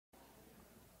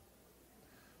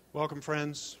Welcome,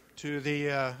 friends, to the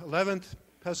 11th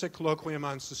Pesek Colloquium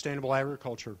on Sustainable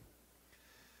Agriculture.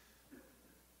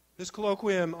 This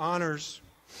colloquium honors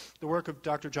the work of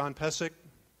Dr. John Pesek,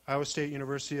 Iowa State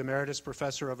University Emeritus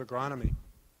Professor of Agronomy.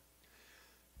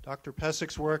 Dr.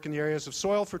 Pesek's work in the areas of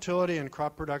soil fertility and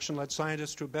crop production led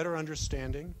scientists to a better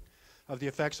understanding of the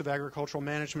effects of agricultural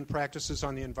management practices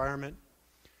on the environment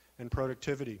and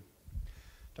productivity.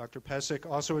 Dr. Pesek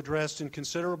also addressed in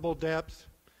considerable depth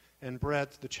and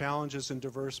breadth the challenges and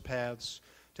diverse paths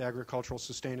to agricultural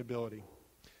sustainability.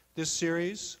 This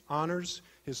series honors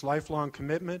his lifelong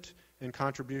commitment and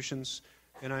contributions,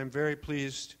 and I'm very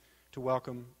pleased to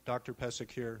welcome Dr. Pesek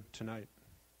here tonight.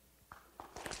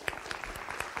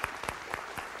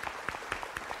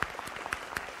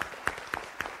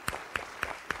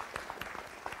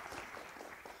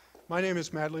 My name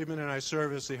is Matt Liebman, and I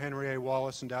serve as the Henry A.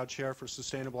 Wallace Endowed Chair for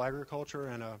Sustainable Agriculture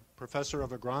and a Professor of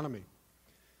Agronomy.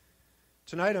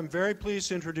 Tonight, I'm very pleased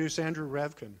to introduce Andrew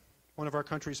Revkin, one of our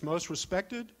country's most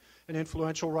respected and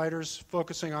influential writers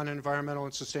focusing on environmental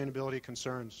and sustainability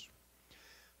concerns.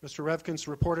 Mr. Revkin's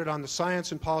reported on the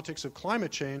science and politics of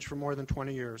climate change for more than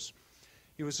 20 years.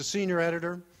 He was a senior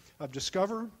editor of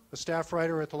Discover, a staff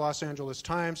writer at the Los Angeles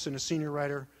Times, and a senior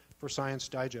writer for Science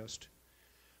Digest.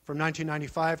 From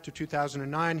 1995 to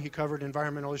 2009, he covered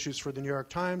environmental issues for the New York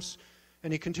Times,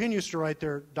 and he continues to write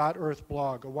their .earth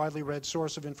blog, a widely read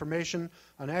source of information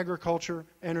on agriculture,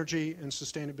 energy, and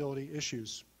sustainability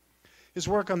issues. His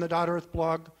work on the .earth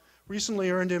blog recently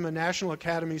earned him a National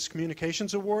Academy's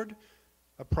Communications Award,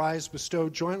 a prize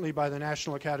bestowed jointly by the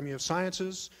National Academy of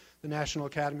Sciences, the National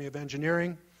Academy of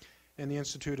Engineering, and the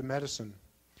Institute of Medicine.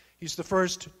 He's the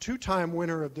first two-time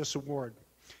winner of this award.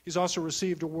 He's also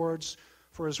received awards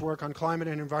for his work on climate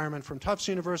and environment from Tufts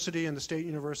University and the State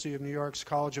University of New York's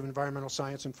College of Environmental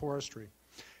Science and Forestry.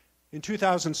 In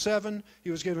 2007,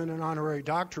 he was given an honorary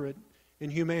doctorate in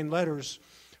humane letters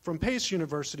from Pace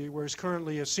University, where he's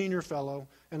currently a senior fellow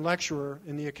and lecturer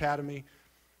in the Academy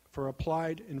for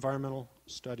Applied Environmental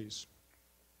Studies.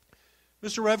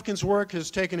 Mr. Revkin's work has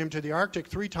taken him to the Arctic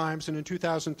 3 times, and in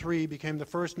 2003 became the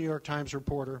first New York Times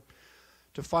reporter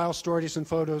to file stories and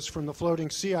photos from the floating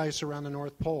sea ice around the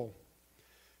North Pole.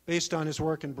 Based on his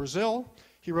work in Brazil,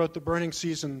 he wrote The Burning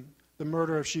Season, The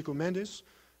Murder of Chico Mendes,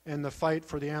 and The Fight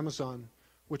for the Amazon,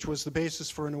 which was the basis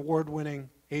for an award-winning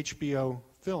HBO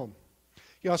film.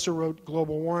 He also wrote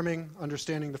Global Warming,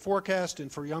 Understanding the Forecast,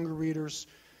 and for younger readers,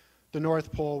 The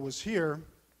North Pole Was Here,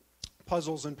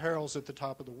 Puzzles and Perils at the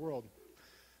Top of the World.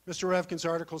 Mr. Revkin's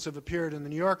articles have appeared in The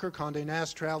New Yorker, Condé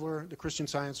Nast Traveler, The Christian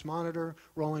Science Monitor,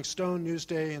 Rolling Stone,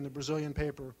 Newsday, and the Brazilian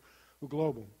paper O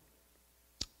Globo.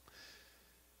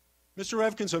 Mr.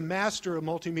 Revkin's a master of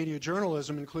multimedia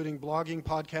journalism, including blogging,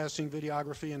 podcasting,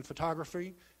 videography, and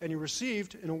photography, and he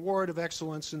received an award of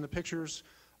excellence in the Pictures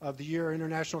of the Year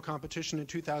international competition in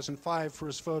 2005 for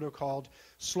his photo called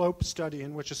Slope Study,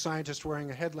 in which a scientist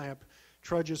wearing a headlamp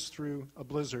trudges through a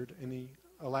blizzard in the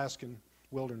Alaskan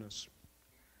wilderness.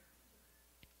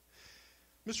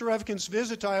 Mr. Revkin's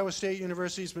visit to Iowa State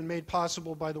University has been made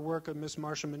possible by the work of Ms.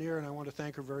 Marcia Manier, and I want to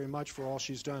thank her very much for all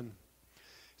she's done.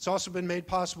 It's also been made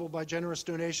possible by generous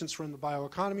donations from the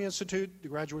Bioeconomy Institute, the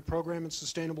Graduate Program in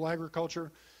Sustainable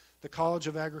Agriculture, the College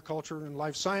of Agriculture and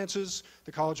Life Sciences,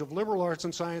 the College of Liberal Arts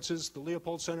and Sciences, the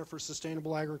Leopold Center for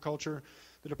Sustainable Agriculture,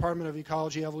 the Department of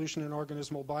Ecology, Evolution, and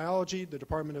Organismal Biology, the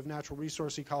Department of Natural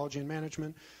Resource Ecology and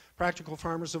Management, Practical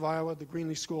Farmers of Iowa, the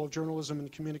Greenlee School of Journalism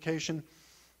and Communication,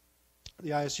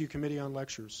 the ISU Committee on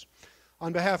Lectures.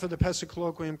 On behalf of the Pesek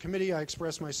Colloquium Committee, I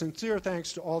express my sincere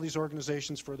thanks to all these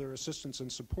organizations for their assistance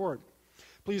and support.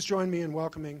 Please join me in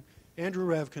welcoming Andrew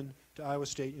Revkin to Iowa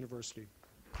State University.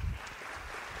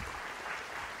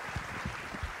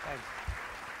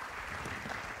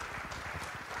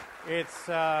 Thanks.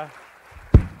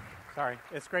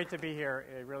 It's great to be here.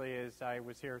 It really is. I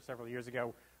was here several years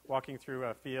ago walking through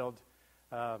a field,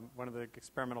 one of the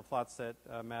experimental plots that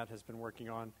Matt has been working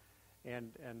on, and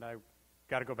I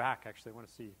got to go back, actually. I want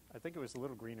to see. I think it was a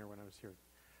little greener when I was here.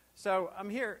 So I'm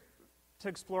here to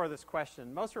explore this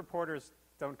question. Most reporters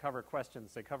don't cover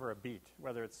questions. They cover a beat,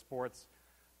 whether it's sports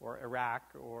or Iraq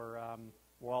or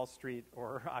Wall Street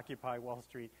or Occupy Wall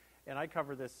Street. And I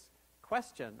cover this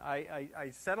question. I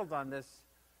settled on this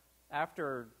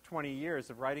after 20 years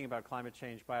of writing about climate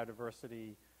change,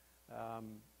 biodiversity,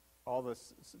 all the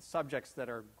subjects that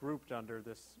are grouped under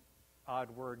this odd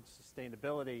word,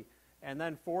 sustainability. And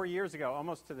then 4 years ago,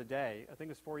 almost to the day, I think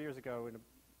it was 4 years ago,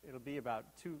 it'll be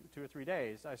about two or 3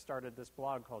 days, I started this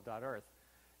blog called .earth.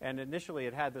 And initially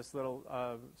it had this little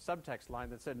subtext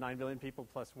line that said 9 billion people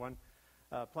plus one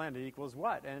planet equals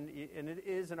what? And it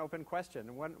is an open question.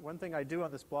 And one thing I do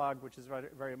on this blog, which is very,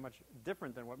 very much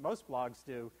different than what most blogs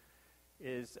do,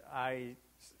 is I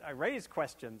raise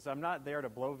questions. I'm not there to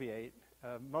bloviate.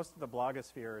 Most of the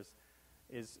blogosphere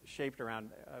is shaped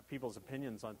around people's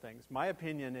opinions on things. My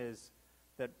opinion is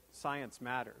that science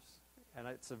matters. And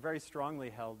it's a very strongly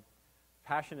held,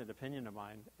 passionate opinion of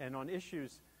mine. And on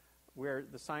issues where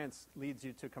the science leads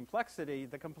you to complexity,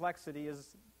 the complexity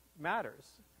matters.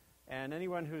 And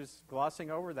anyone who's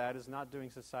glossing over that is not doing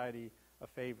society a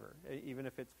favor. Even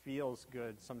if it feels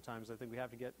good sometimes, I think we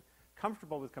have to get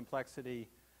comfortable with complexity,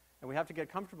 and we have to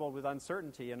get comfortable with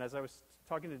uncertainty. And as I was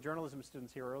talking to journalism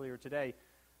students here earlier today,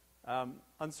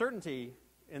 uncertainty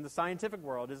in the scientific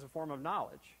world is a form of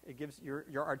knowledge. It gives you're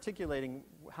articulating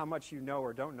how much you know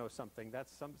or don't know something.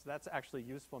 That's actually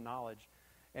useful knowledge.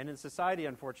 And in society,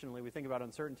 unfortunately, we think about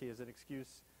uncertainty as an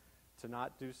excuse to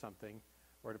not do something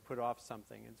or to put off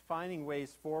something. It's finding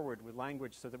ways forward with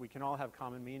language so that we can all have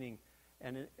common meaning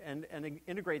and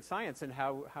integrate science in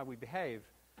how we behave,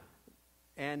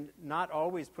 and not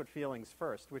always put feelings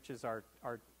first, which is our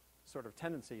sort of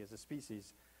tendency as a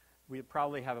species. We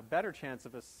probably have a better chance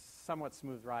of a somewhat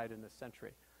smooth ride in this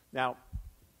century. Now,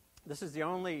 this is the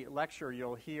only lecture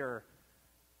you'll hear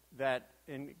that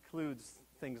includes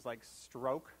things like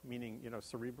stroke, meaning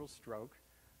cerebral stroke,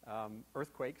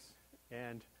 earthquakes,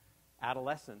 and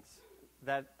adolescence,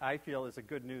 that I feel is a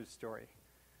good news story.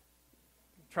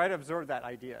 Try to absorb that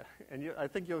idea, and I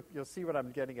think you'll see what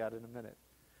I'm getting at in a minute.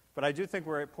 But I do think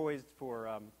we're poised for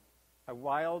a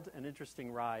wild and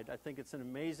interesting ride. I think it's an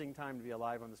amazing time to be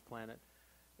alive on this planet,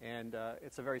 and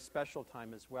it's a very special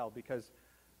time as well, because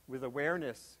with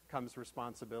awareness comes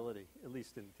responsibility, at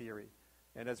least in theory.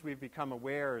 And as we've become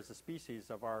aware as a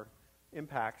species of our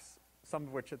impacts, some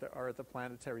of which are at the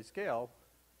planetary scale,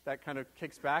 that kind of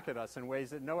kicks back at us in ways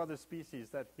that no other species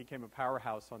that became a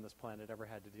powerhouse on this planet ever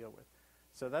had to deal with.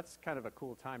 So that's kind of a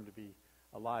cool time to be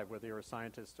alive, whether you're a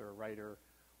scientist or a writer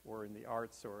or in the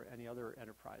arts or any other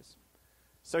enterprise.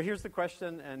 So here's the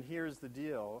question, and here's the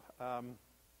deal.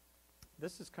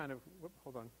 This is kind of,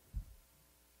 hold on.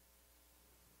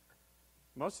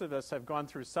 Most of us have gone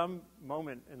through some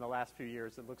moment in the last few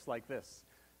years that looks like this.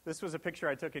 This was a picture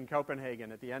I took in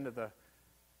Copenhagen at the end of the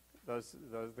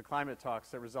climate talks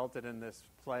that resulted in this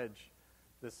pledge,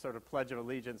 this sort of pledge of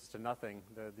allegiance to nothing,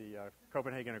 the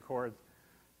Copenhagen Accords.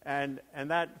 And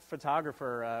that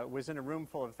photographer was in a room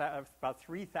full of about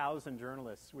 3,000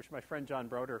 journalists, which my friend John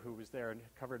Broder, who was there and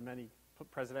covered many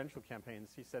presidential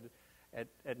campaigns, he said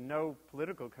at no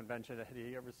political convention had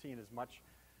he ever seen as much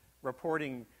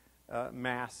reporting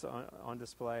mass on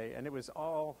display. And it was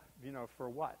all, for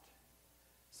what?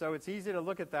 So it's easy to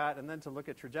look at that and then to look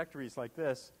at trajectories like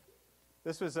this.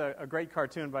 This was a great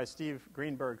cartoon by Steve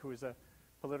Greenberg, who was a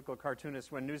political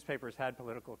cartoonist when newspapers had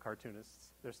political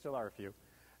cartoonists. There still are a few.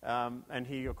 And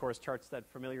he, of course, charts that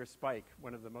familiar spike,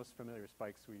 one of the most familiar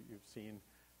spikes you've seen.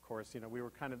 Of course, we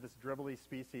were kind of this dribbly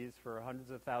species for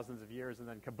hundreds of thousands of years, and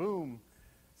then kaboom,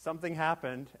 something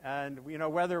happened. And,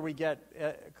 whether we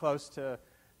get close to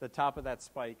the top of that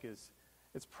spike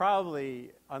it's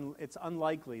probably, it's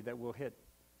unlikely that we'll hit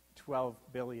 12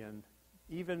 billion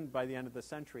even by the end of the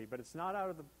century, but it's not out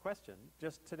of the question.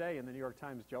 Just today in the New York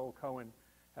Times, Joel Cohen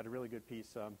had a really good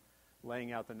piece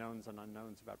laying out the knowns and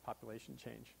unknowns about population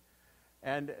change.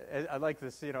 And I like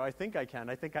this, I think I can,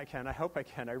 I hope I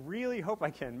can, I really hope I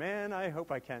can, man, I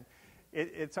hope I can.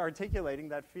 It's articulating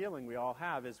that feeling we all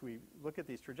have as we look at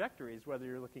these trajectories, whether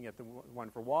you're looking at the one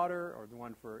for water or the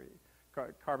one for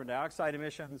carbon dioxide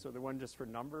emissions or the one just for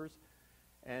numbers.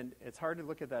 And it's hard to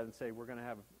look at that and say we're going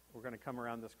to come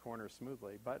around this corner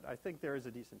smoothly, but I think there is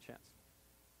a decent chance.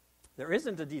 There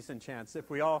isn't a decent chance if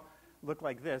we all look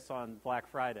like this on Black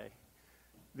Friday.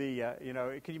 Can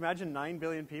you imagine 9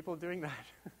 billion people doing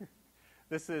that?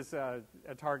 This is a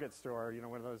Target store,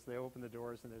 one of those, they open the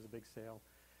doors and there's a big sale.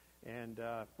 And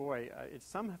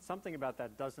it's something about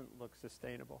that doesn't look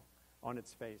sustainable on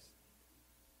its face.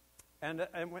 And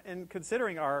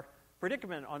considering our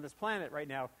predicament on this planet right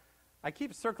now, I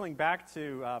keep circling back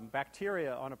to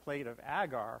bacteria on a plate of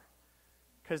agar,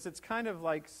 because it's kind of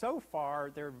like, so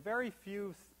far, there are very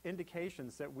few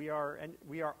indications that we are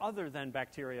other than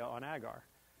bacteria on agar,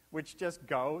 which just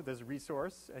go, there's a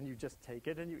resource, and you just take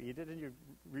it, and you eat it, and you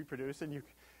reproduce, and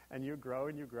you grow,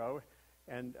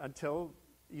 and until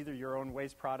either your own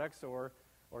waste products or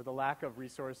the lack of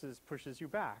resources pushes you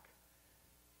back.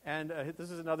 And this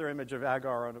is another image of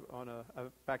agar on a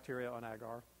bacteria on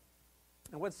agar.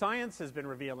 And what science has been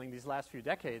revealing these last few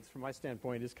decades, from my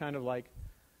standpoint, is kind of like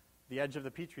the edge of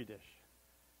the Petri dish.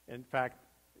 In fact,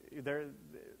 it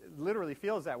literally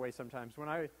feels that way sometimes. When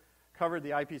I covered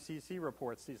the IPCC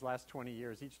reports these last 20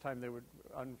 years, each time they would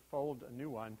unfold a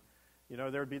new one, you know,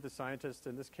 there would be the scientist,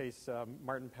 in this case,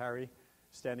 Martin Parry,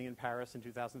 standing in Paris in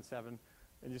 2007,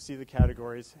 and you see the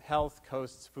categories: health,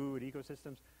 coasts, food,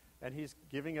 ecosystems, and he's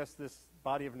giving us this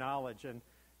body of knowledge. And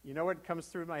you know what comes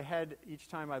through my head each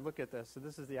time I look at this? So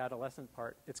this is the adolescent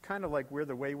part. It's kind of like we're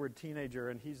the wayward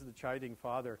teenager and he's the chiding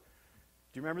father.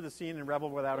 Do you remember the scene in Rebel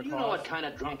Without a Cause? You know what kind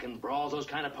of drunken brawls those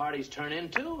kind of parties turn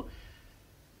into?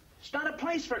 It's not a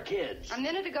place for kids. A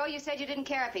minute ago, you said you didn't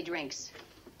care if he drinks.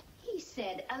 He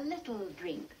said a little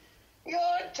drink. You're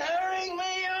tearing me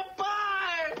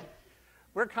apart!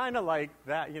 We're kind of like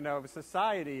that, you know.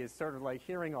 Society is sort of like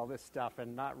hearing all this stuff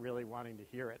and not really wanting to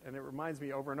hear it. And it reminds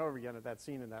me over and over again of that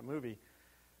scene in that movie.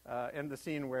 And the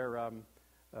scene where,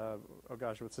 oh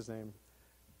gosh, what's his name?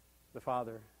 The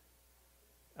father.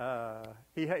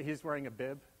 He's wearing a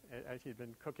bib. He'd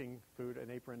been cooking food,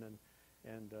 an apron,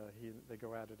 and they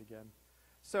go at it again.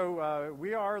 So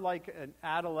we are like an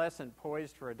adolescent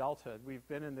poised for adulthood. We've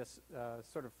been in this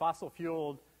sort of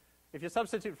fossil-fueled. If you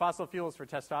substitute fossil fuels for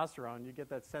testosterone, you get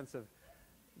that sense of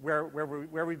where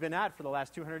we've been at for the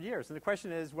last 200 years. And the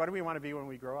question is, what do we want to be when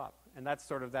we grow up? And that's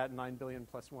sort of that 9 billion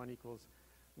plus 1 equals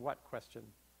what question.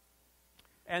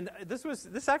 And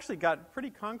this actually got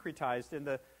pretty concretized in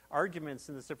the arguments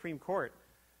in the Supreme Court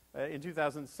in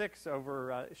 2006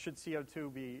 over should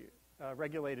CO2 be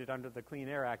regulated under the Clean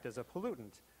Air Act as a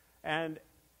pollutant. And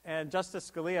Justice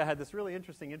Scalia had this really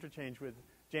interesting interchange with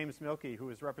James Milkey, who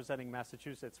was representing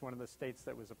Massachusetts, one of the states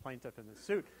that was a plaintiff in the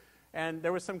suit. And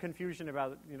there was some confusion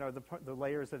about, you know, the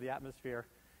layers of the atmosphere,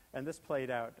 and this played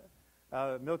out.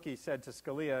 Milkey said to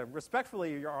Scalia,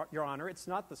 "Respectfully, Your Honor, it's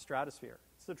not the stratosphere,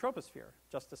 it's the troposphere."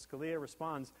 Justice Scalia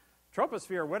responds,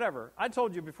 "Troposphere, whatever. I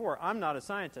told you before, I'm not a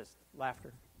scientist."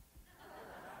 Laughter.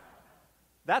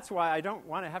 That's why I don't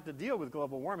want to have to deal with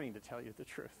global warming, to tell you the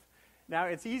truth. Now,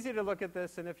 it's easy to look at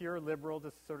this, and if you're a liberal,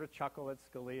 to sort of chuckle at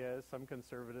Scalia, some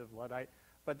conservative Luddite,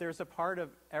 but there's a part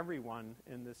of everyone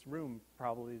in this room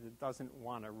probably that doesn't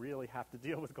want to really have to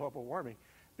deal with global warming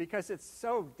because it's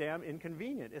so damn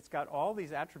inconvenient. It's got all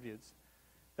these attributes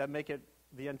that make it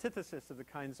the antithesis of the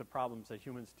kinds of problems that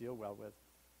humans deal well with.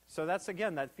 So that's,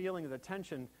 again, that feeling of the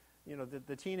tension, you know,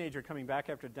 the teenager coming back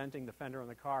after denting the fender on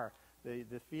the car,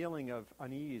 the feeling of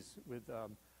unease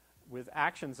with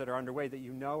actions that are underway that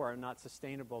you know are not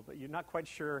sustainable, but you're not quite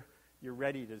sure you're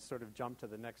ready to sort of jump to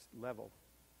the next level,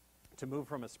 to move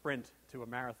from a sprint to a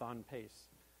marathon pace.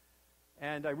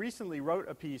 And I recently wrote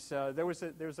a piece.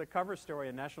 There's a cover story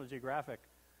in National Geographic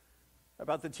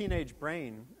about the teenage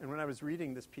brain. And when I was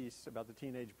reading this piece about the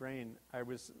teenage brain, I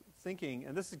was thinking,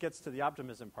 and this gets to the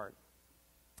optimism part,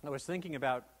 I was thinking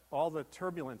about all the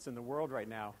turbulence in the world right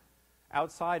now,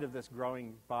 outside of this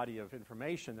growing body of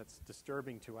information that's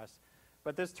disturbing to us.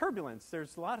 But there's turbulence.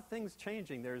 There's a lot of things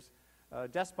changing. There's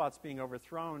despots being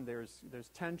overthrown. There's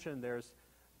tension. There's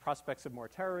prospects of more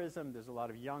terrorism. There's a lot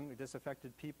of young,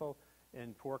 disaffected people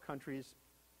in poor countries.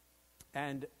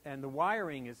 And the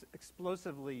wiring is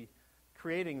explosively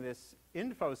creating this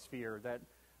infosphere that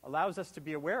allows us to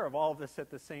be aware of all of this at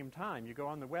the same time. You go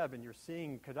on the web and you're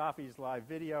seeing Gaddafi's live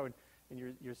video, and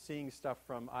you're seeing stuff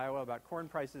from Iowa about corn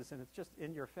prices, and it's just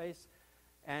in your face.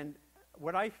 And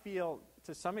what I feel,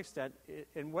 to some extent,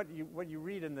 in what you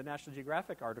read in the National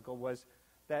Geographic article was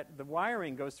that the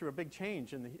wiring goes through a big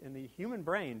change in the human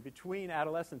brain between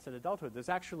adolescence and adulthood. There's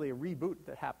actually a reboot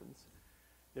that happens.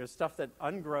 There's stuff that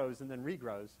ungrows and then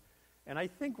regrows. And I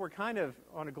think we're kind of,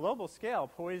 on a global scale,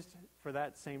 poised for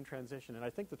that same transition. And I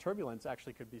think the turbulence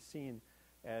actually could be seen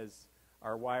as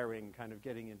our wiring kind of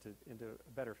getting into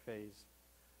a better phase.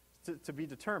 To be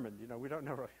determined, you know, we don't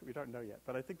know yet,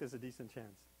 but I think there's a decent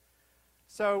chance.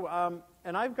 So,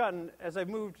 and I've gotten, as I've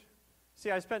moved,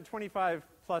 see, I spent 25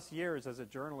 plus years as a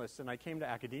journalist, and I came to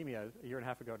academia a year and a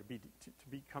half ago to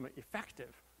become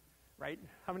effective, right?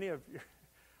 How many of you,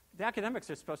 the academics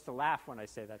are supposed to laugh when I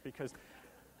say that because,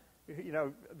 you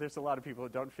know, there's a lot of people who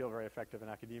don't feel very effective in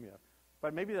academia.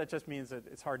 But maybe that just means that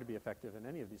it's hard to be effective in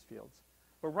any of these fields.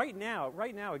 But right now,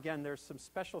 again, there's some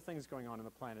special things going on the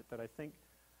planet that I think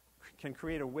can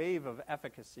create a wave of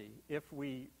efficacy if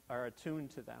we are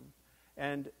attuned to them.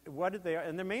 And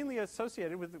they're mainly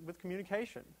associated with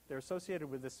communication. They're associated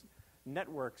with this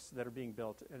networks that are being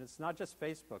built. And it's not just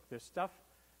Facebook. There's stuff,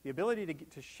 the ability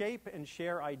to shape and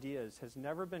share ideas has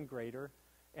never been greater.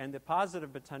 And the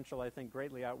positive potential, I think,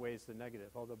 greatly outweighs the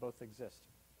negative, although both exist.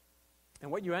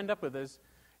 And what you end up with is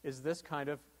this kind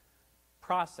of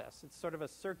process. It's sort of a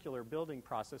circular building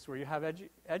process where you have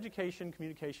education,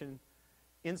 communication,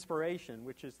 inspiration,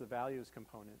 which is the values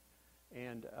component,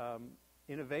 and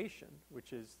innovation,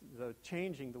 which is the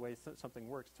changing the way something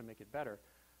works to make it better.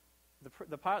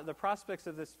 the prospects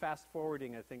of this fast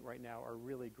forwarding, I think, right now are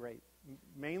really great.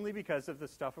 Mainly because of the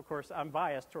stuff, of course, I'm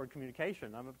biased toward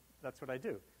communication. That's what I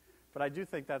do. But I do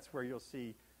think that's where you'll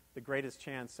see the greatest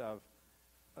chance of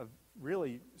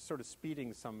really sort of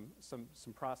speeding some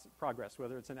progress,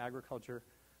 whether it's in agriculture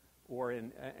or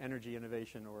in energy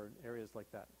innovation or areas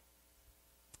like that.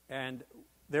 And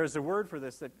there's a word for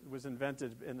this that was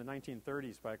invented in the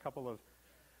 1930s by a couple of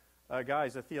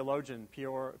guys, a theologian,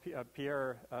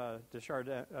 Teilhard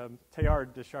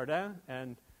de Chardin,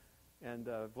 and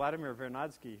Vladimir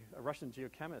Vernadsky, a Russian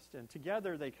geochemist. And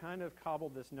together they kind of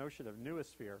cobbled this notion of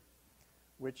noosphere,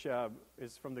 which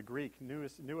is from the Greek,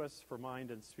 nous for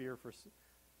mind and sphere for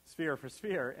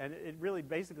sphere. And it really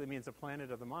basically means a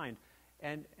planet of the mind.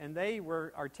 And they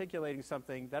were articulating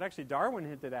something that actually Darwin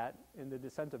hinted at in The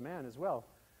Descent of Man as well,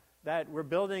 that we're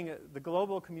building, the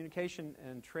global communication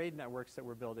and trade networks that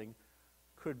we're building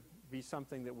could be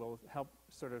something that will help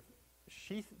sort of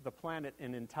sheath the planet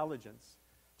in intelligence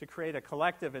to create a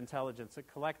collective intelligence, a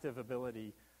collective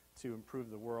ability to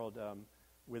improve the world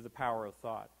with the power of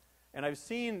thought. And I've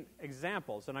seen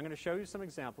examples, and I'm going to show you some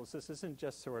examples. This isn't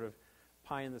just sort of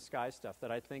pie-in-the-sky stuff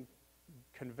that I think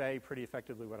convey pretty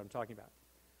effectively what I'm talking about.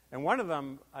 And one of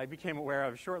them I became aware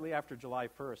of shortly after July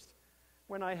 1st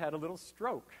when I had a little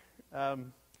stroke,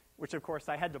 which, of course,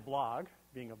 I had to blog,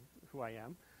 being who I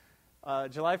am.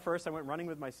 July 1st, I went running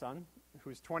with my son,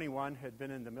 who's 21, had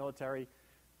been in the military.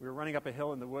 We were running up a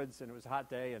hill in the woods, and it was a hot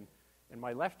day, and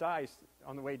my left eye,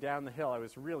 on the way down the hill, I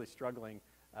was really struggling,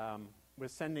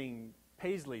 was sending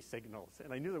Paisley signals,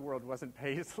 and I knew the world wasn't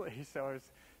Paisley, so I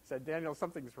said, Daniel,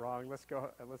 something's wrong. Let's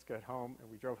get home.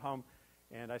 And we drove home,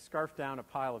 and I scarfed down a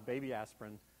pile of baby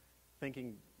aspirin,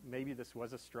 thinking maybe this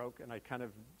was a stroke, and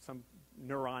some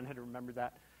neuron had remembered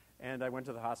that, and I went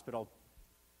to the hospital.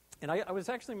 And I was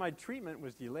actually, my treatment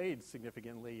was delayed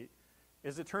significantly.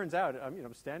 As it turns out,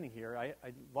 I'm standing here. I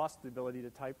lost the ability to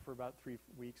type for about 3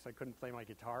 weeks. I couldn't play my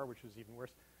guitar, which was even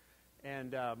worse.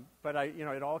 And but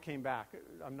it all came back.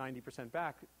 I'm 90%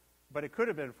 back, but it could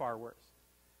have been far worse.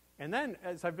 And then,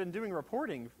 as I've been doing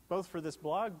reporting, both for this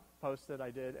blog post that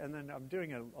I did, and then I'm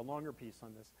doing a longer piece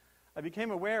on this, I became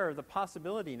aware of the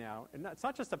possibility now, and it's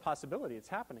not just a possibility, it's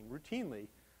happening routinely,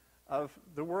 of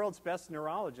the world's best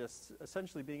neurologists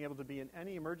essentially being able to be in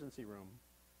any emergency room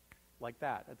like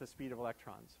that at the speed of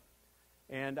electrons.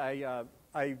 And I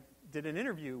did an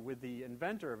interview with the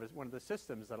inventor of one of the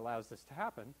systems that allows this to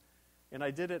happen, and I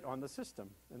did it on the system.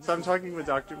 And so I'm talking with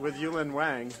Yulin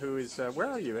Wang, who is, where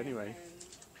are you anyway?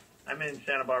 I'm in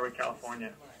Santa Barbara,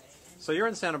 California. So you're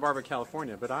in Santa Barbara,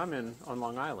 California, but I'm on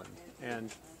Long Island,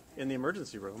 and in the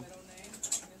emergency room.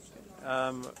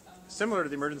 Similar to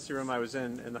the emergency room I was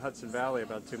in the Hudson Valley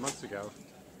about 2 months ago.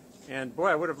 And boy,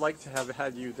 I would have liked to have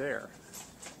had you there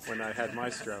when I had my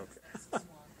stroke.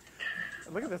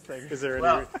 Look at this thing. Is there any...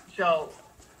 Well, so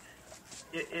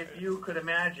if you could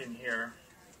imagine here,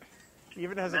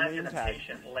 even has a name tag. Imagine a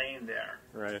patient laying there.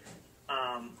 Right.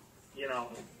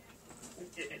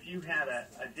 If you had a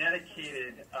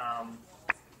dedicated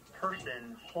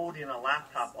person holding a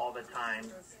laptop all the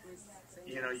time,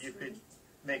 you could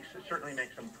certainly make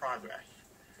some progress.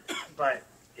 But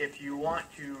if you want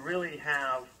to really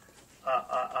have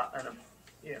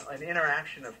an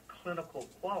interaction of clinical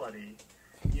quality,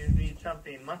 you need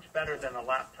something much better than a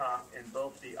laptop in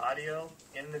both the audio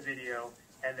and the video,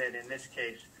 and then in this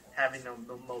case, having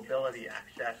the mobility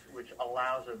access, which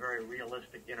allows a very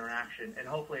realistic interaction, and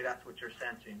hopefully that's what you're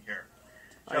sensing here.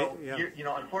 So,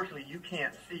 unfortunately, you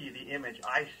can't see the image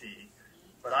I see,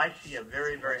 but I see a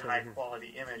very, very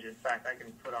high-quality image. In fact, I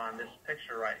can put on this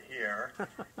picture right here,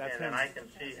 and then I can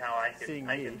see how I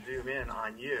can zoom in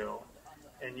on you,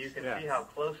 and you can see how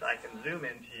close I can zoom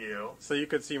into you. So you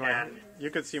could see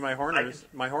my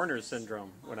Horner's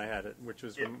syndrome when I had it, which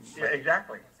was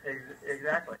exactly.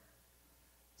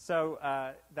 So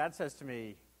that says to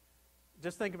me,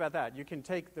 just think about that. You can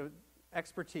take the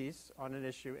expertise on an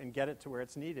issue and get it to where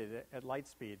it's needed at light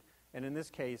speed. And in this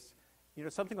case,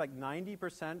 something like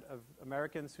 90% of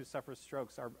Americans who suffer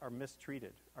strokes are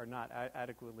mistreated, are not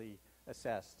adequately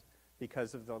assessed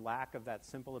because of the lack of that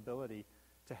simple ability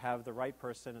to have the right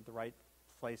person at the right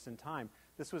place and time.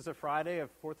 This was a Friday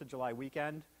of 4th of July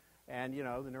weekend, and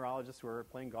the neurologists were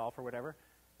playing golf or whatever.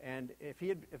 And if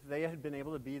they had been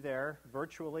able to be there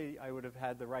virtually, I would have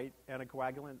had the right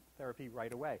anticoagulant therapy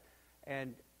right away.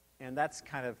 And that's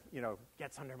kind of,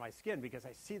 gets under my skin because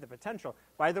I see the potential.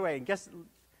 By the way,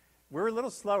 we're a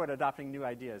little slow at adopting new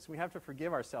ideas. We have to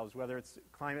forgive ourselves, whether it's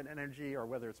climate energy or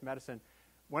whether it's medicine.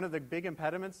 One of the big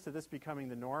impediments to this becoming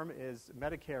the norm is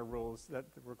Medicare rules that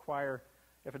require,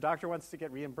 if a doctor wants to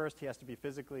get reimbursed, he has to be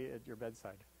physically at your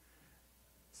bedside.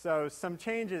 So some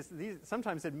changes,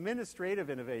 sometimes administrative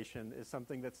innovation is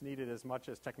something that's needed as much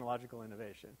as technological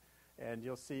innovation. And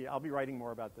you'll see, I'll be writing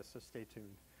more about this, so stay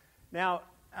tuned. Now,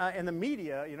 in the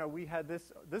media, we had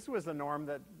this was the norm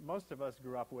that most of us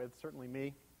grew up with, certainly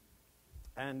me.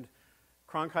 And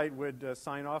Cronkite would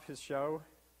sign off his show.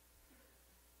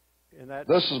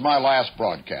 This is my last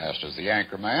broadcast as the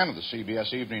anchorman of the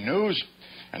CBS Evening News,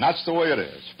 and that's the way it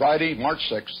is. Friday, March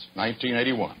 6th,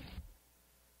 1981.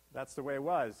 That's the way it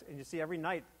was. And you see, every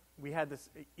night we had this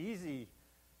easy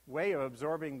way of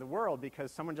absorbing the world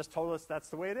because someone just told us that's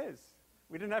the way it is.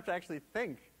 We didn't have to actually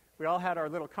think. We all had our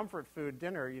little comfort food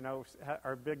dinner,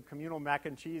 our big communal mac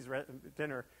and cheese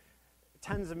dinner.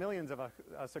 Tens of millions of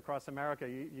us across America,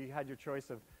 you had your choice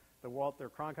of the Walter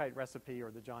Cronkite recipe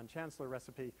or the John Chancellor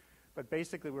recipe, but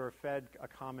basically we were fed a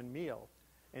common meal.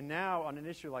 And now on an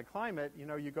issue like climate,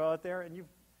 you go out there and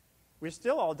we're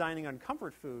still all dining on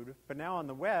comfort food, but now on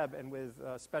the web and with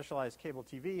specialized cable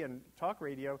TV and talk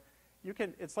radio,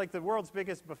 it's like the world's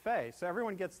biggest buffet. So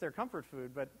everyone gets their comfort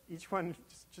food, but each one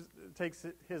just takes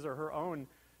his or her own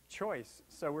choice.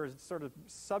 So we're sort of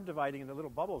subdividing into little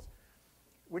bubbles,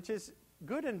 which is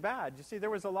good and bad. You see,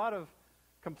 there was a lot of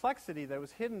complexity that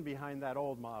was hidden behind that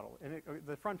old model. And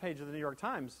the front page of the New York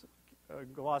Times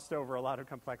glossed over a lot of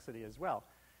complexity as well.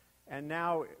 And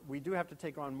now we do have to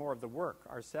take on more of the work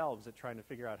ourselves at trying to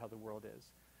figure out how the world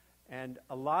is. And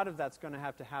a lot of that's going to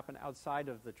have to happen outside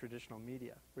of the traditional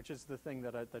media, which is the thing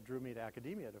that drew me to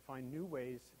academia, to find new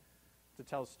ways to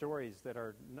tell stories that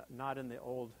are not in the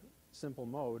old simple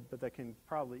mode, but that can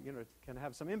probably, can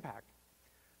have some impact.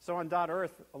 So on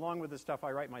 .earth, along with the stuff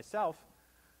I write myself,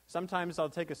 sometimes I'll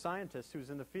take a scientist who's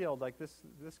in the field, like this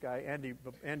guy,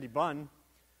 Andy Bunn,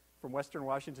 from Western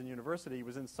Washington University. He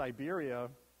was in Siberia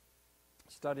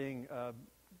studying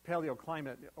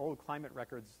paleoclimate, old climate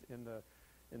records in the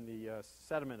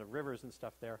sediment of rivers and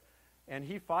stuff there. And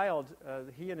he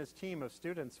and his team of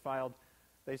students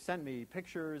they sent me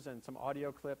pictures and some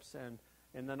audio clips, and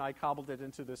then I cobbled it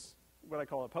into this, what I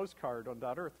call a postcard on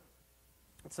 .earth.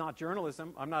 It's not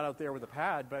journalism. I'm not out there with a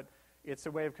pad, but it's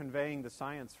a way of conveying the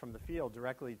science from the field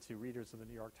directly to readers of the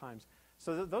New York Times.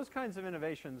 So those kinds of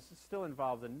innovations still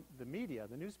involve the media,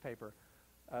 the newspaper,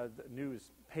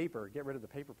 get rid of the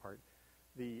paper part,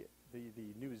 the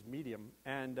news medium,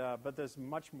 but there's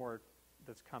much more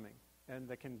that's coming, and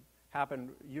that can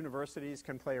happen. Universities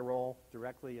can play a role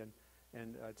directly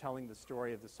in telling the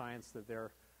story of the science that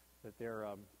their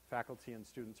faculty and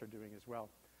students are doing as well.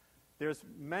 There's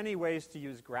many ways to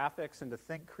use graphics and to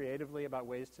think creatively about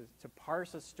ways to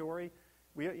parse a story.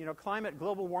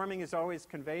 Global warming is always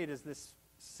conveyed as this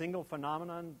single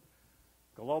phenomenon,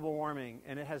 global warming,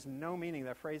 and it has no meaning.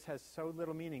 That phrase has so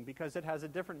little meaning because it has a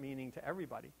different meaning to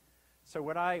everybody. So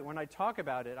when I talk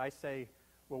about it, I say,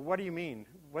 well, what do you mean?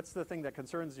 What's the thing that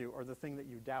concerns you or the thing that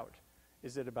you doubt?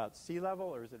 Is it about sea level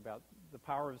or is it about the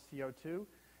power of CO2?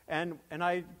 And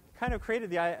I kind of created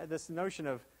this notion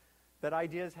of that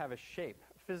ideas have a shape.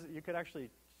 You could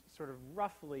actually sort of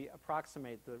roughly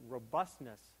approximate the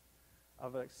robustness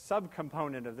of a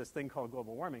subcomponent of this thing called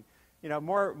global warming.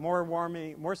 More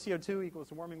CO2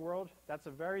 equals a warming world. That's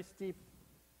a very steep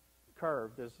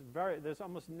curve. There's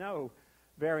almost no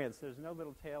variance. There's no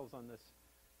little tails on this.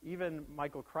 Even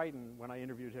Michael Crichton, when I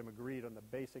interviewed him, agreed on the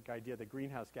basic idea that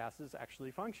greenhouse gases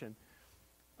actually function.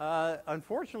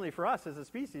 Unfortunately for us as a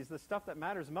species, the stuff that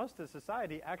matters most to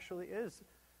society actually is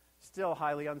still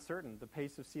highly uncertain. The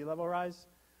pace of sea level rise,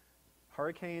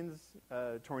 hurricanes,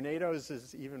 tornadoes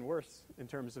is even worse in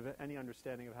terms of any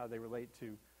understanding of how they relate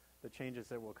to the changes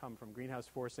that will come from greenhouse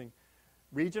forcing.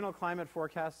 Regional climate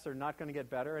forecasts are not going to get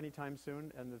better anytime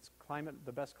soon, and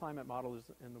the best climate models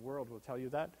in the world will tell you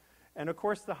that. And of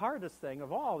course, the hardest thing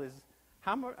of all is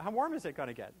how warm is it going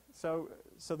to get? So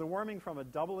the warming from a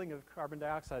doubling of carbon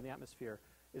dioxide in the atmosphere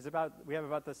we have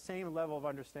about the same level of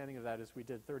understanding of that as we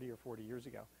did 30 or 40 years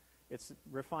ago. It's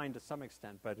refined to some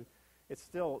extent, but it's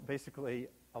still basically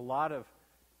a lot of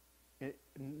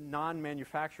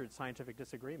non-manufactured scientific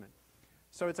disagreement.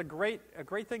 So it's a great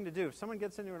thing to do. If someone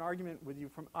gets into an argument with you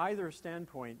from either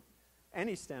standpoint,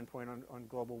 any standpoint on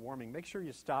global warming, make sure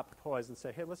you stop, pause, and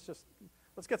say, hey, let's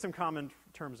get some common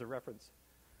terms of reference.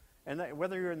 And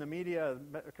whether you're in the media,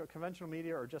 conventional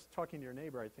media, or just talking to your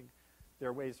neighbor, I think there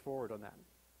are ways forward on that.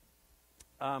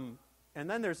 And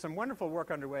then there's some wonderful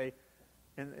work underway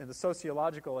in the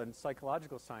sociological and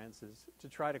psychological sciences to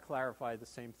try to clarify the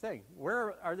same thing.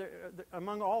 Where are there,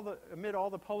 amid all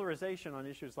the polarization on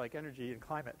issues like energy and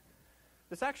climate,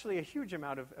 there's actually a huge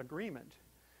amount of agreement.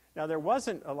 Now, there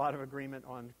wasn't a lot of agreement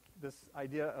on this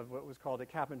idea of what was called a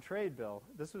cap-and-trade bill.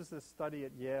 This was this study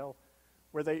at Yale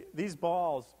where these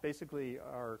balls basically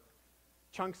are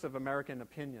chunks of American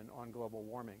opinion on global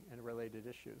warming and related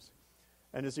issues.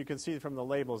 And as you can see from the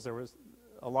labels, there was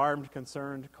alarmed,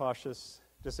 concerned, cautious,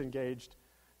 disengaged,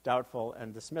 doubtful,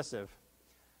 and dismissive.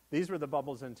 These were the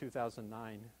bubbles in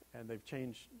 2009, and they've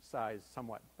changed size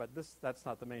somewhat. But that's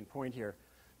not the main point here.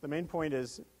 The main point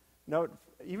is, note,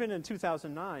 even in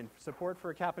 2009, support for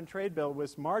a cap-and-trade bill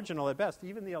was marginal at best.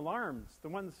 Even the alarms, the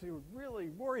ones who were really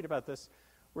worried about this,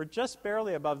 were just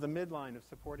barely above the midline of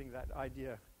supporting that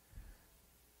idea.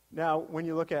 Now, when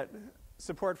you look at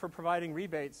support for providing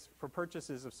rebates for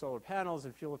purchases of solar panels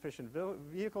and fuel-efficient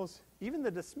vehicles, even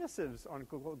the dismissives on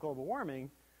global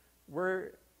warming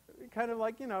were kind of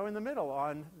like, in the middle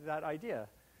on that idea.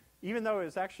 Even though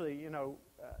it's actually,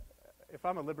 if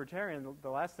I'm a libertarian,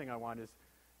 the last thing I want is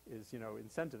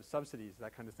incentives, subsidies,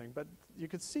 that kind of thing. But you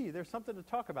could see there's something to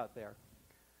talk about there.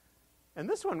 And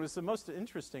this one was the most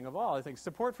interesting of all, I think.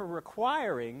 Support for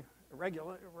requirement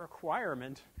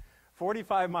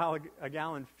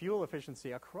 45-mile-a-gallon fuel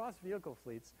efficiency across vehicle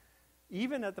fleets,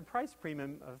 even at the price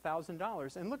premium of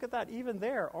 $1,000. And look at that, even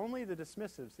there, only the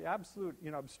dismissives, the absolute,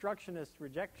 obstructionist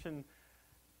rejection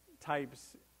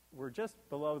types were just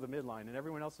below the midline, and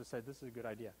everyone else has said this is a good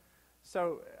idea.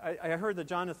 So I heard that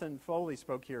Jonathan Foley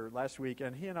spoke here last week,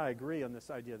 and he and I agree on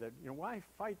this idea that, why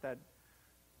fight that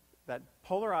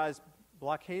polarized,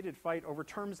 blockaded fight over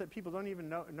terms that people don't even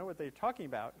know what they're talking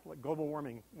about, like global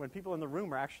warming, when people in the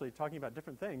room are actually talking about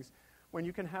different things, when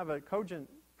you can have a cogent,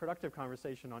 productive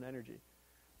conversation on energy.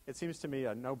 It seems to me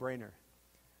a no-brainer.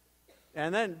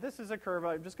 And then this is a curve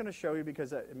I'm just going to show you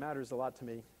because it matters a lot to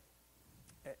me.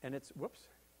 And it's,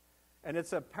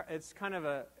 it's kind of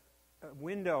a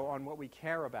window on what we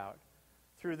care about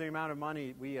through the amount of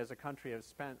money we as a country have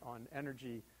spent on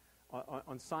energy,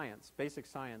 on science, basic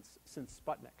science, since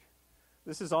Sputnik.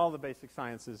 This is all the basic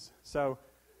sciences. So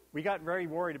we got very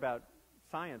worried about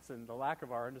science and the lack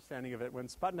of our understanding of it when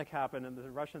Sputnik happened and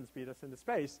the Russians beat us into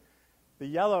space. The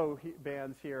yellow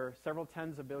bands here, several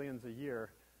tens of billions a year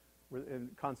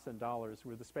in constant dollars,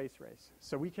 were the space race.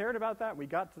 So we cared about that. We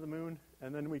got to the moon,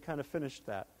 and then we kind of finished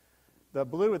that. The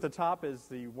blue at the top is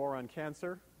the war on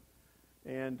cancer,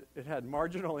 and it had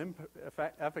marginal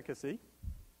efficacy,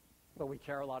 but we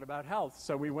care a lot about health.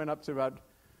 So we went up to about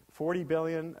 $40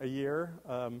 billion a year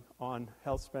on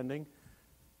health spending,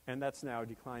 and that's now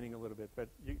declining a little bit. But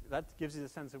that gives you the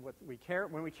sense of what we care.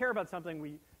 When we care about something,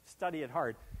 we study it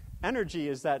hard. Energy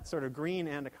is that sort of green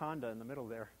anaconda in the middle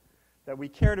there that we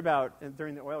cared about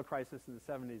during the oil crisis in the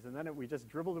 70s, and then we just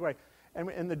dribbled away. And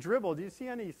in the dribble, do you see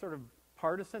any sort of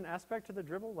partisan aspect to the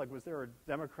dribble? Like, was there a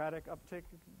Democratic uptick,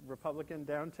 Republican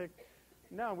downtick?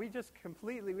 No, we just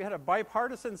we had a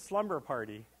bipartisan slumber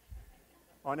party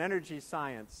on energy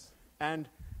science. And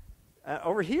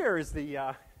over here is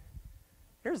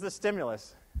here's the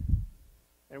stimulus.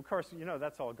 And of course,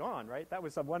 that's all gone, right? That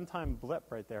was a one-time blip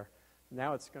right there.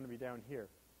 Now it's going to be down here.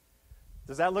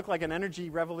 Does that look like an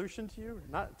energy revolution to you?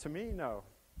 Not to me, no.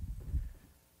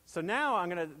 So now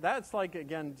that's like,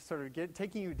 again, sort of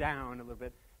taking you down a little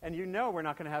bit. And we're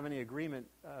not going to have any agreement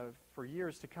for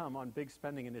years to come on big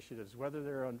spending initiatives, whether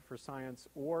they're for science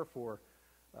or for,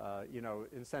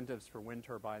 incentives for wind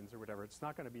turbines or whatever. It's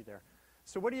not going to be there.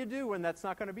 So what do you do when that's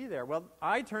not going to be there? Well,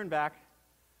 I turn back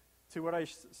to what I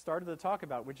started to talk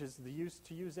about, which is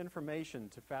to use information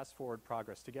to fast forward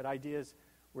progress, to get ideas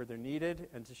where they're needed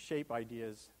and to shape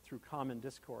ideas through common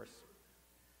discourse.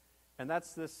 And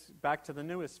that's this back to the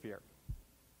noosphere.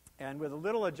 And with a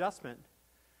little adjustment,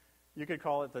 you could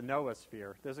call it the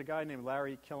noosphere. There's a guy named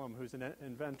Larry Killam who's an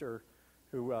inventor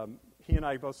who he and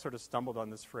I both sort of stumbled on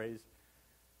this phrase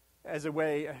as a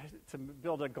way to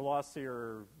build a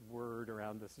glossier word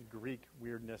around this Greek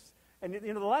weirdness. And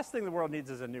the last thing the world needs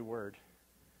is a new word.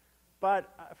 But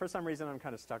for some reason, I'm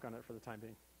kind of stuck on it for the time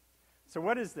being. So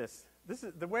what is this? This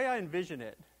is the way I envision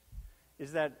it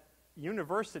is that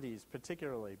universities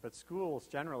particularly, but schools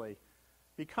generally,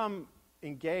 become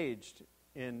engaged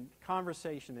in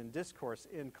conversation, in discourse,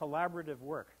 in collaborative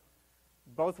work,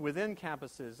 both within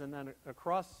campuses and then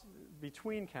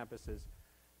between campuses,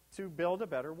 to build a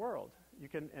better world.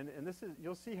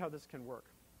 You'll see how this can work.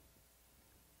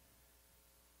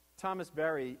 Thomas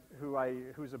Berry,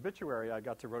 whose obituary I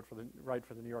got to write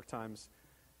for the New York Times,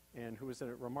 and who was a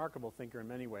remarkable thinker in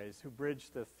many ways, who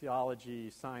bridged the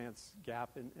theology-science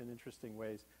gap in interesting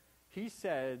ways.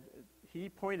 He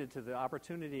pointed to the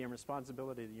opportunity and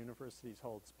responsibility the universities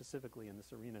hold specifically in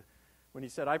this arena when he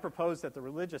said, I propose that the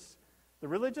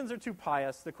religions are too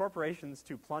pious, the corporations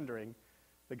too plundering,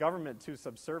 the government too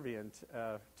subservient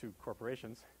to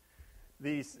corporations.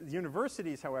 These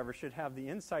universities, however, should have the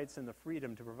insights and the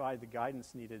freedom to provide the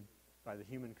guidance needed by the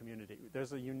human community.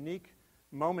 There's a unique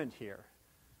moment here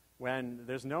when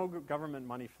there's no government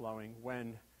money flowing,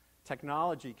 when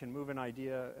technology can move an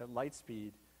idea at light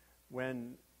speed,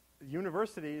 when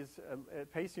universities,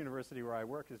 at Pace University where I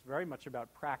work, is very much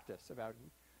about practice, about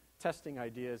testing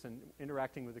ideas and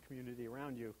interacting with the community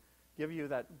around you, give you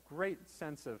that great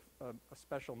sense of a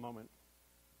special moment.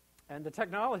 And the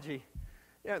technology,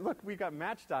 yeah, look, we've got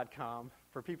Match.com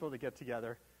for people to get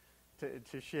together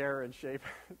to share and shape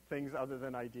things other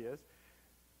than ideas.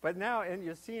 But now, and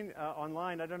you've seen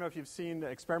online, I don't know if you've seen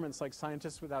experiments like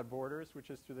Scientists Without Borders,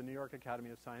 which is through the New York Academy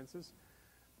of Sciences.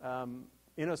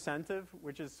 Innocentive,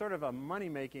 which is sort of a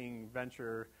money-making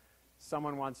venture.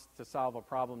 Someone wants to solve a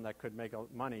problem that could make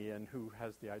money, and who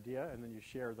has the idea, and then you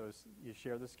share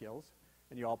the skills,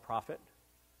 and you all profit.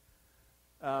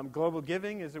 Global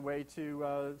Giving is a way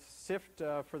to sift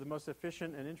for the most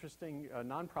efficient and interesting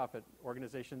nonprofit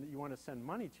organization that you want to send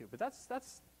money to. But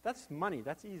that's money.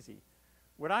 That's easy.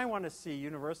 What I want to see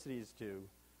universities do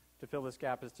to fill this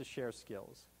gap is to share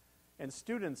skills. And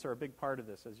students are a big part of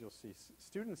this, as you'll see.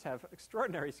 Students have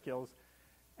extraordinary skills,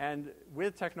 and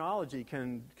with technology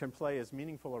can play as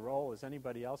meaningful a role as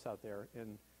anybody else out there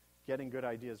in getting good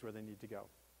ideas where they need to go.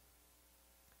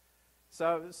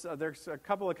 So there's a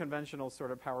couple of conventional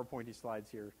sort of PowerPointy slides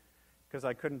here, because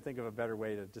I couldn't think of a better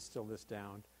way to distill this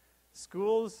down.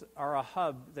 Schools are a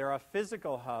hub. They're a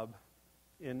physical hub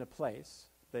in a place.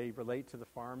 They relate to the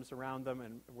farms around them,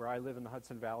 and where I live in the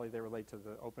Hudson Valley, they relate to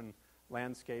the open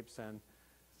landscapes and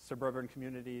suburban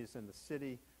communities and the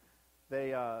city.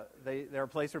 They're a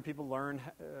place where people learn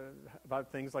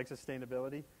about things like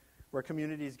sustainability, where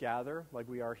communities gather, like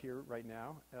we are here right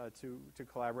now, to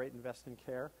collaborate, invest in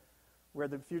care, where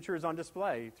the future is on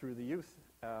display through the youth,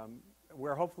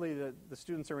 where hopefully the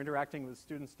students are interacting with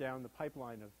students down the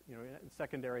pipeline of, in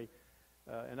secondary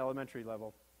and elementary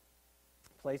level.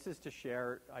 Places to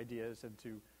share ideas and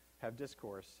to have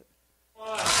discourse.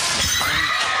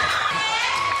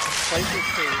 Places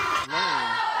to learn.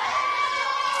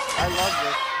 I love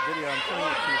this video. I'm showing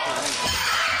it to you for a reason.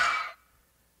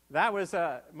 That was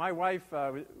my wife.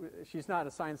 She's not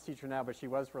a science teacher now, but she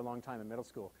was for a long time in middle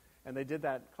school. And they did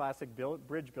that classic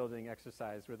bridge building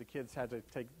exercise where the kids had to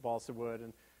take balls of wood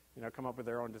and come up with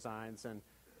their own designs and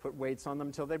put weights on them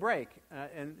until they break.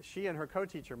 And she and her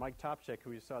co-teacher, Mike Topchick,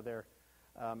 who you saw there,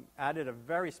 added a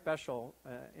very special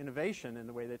innovation in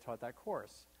the way they taught that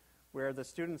course, where the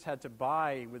students had to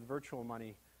buy with virtual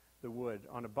money the wood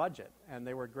on a budget, and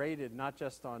they were graded not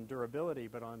just on durability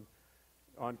but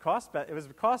on cost. It was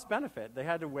cost benefit. They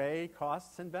had to weigh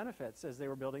costs and benefits as they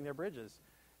were building their bridges,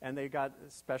 and they got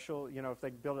special. If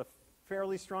they built a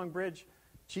fairly strong bridge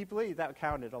cheaply, that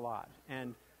counted a lot.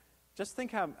 And just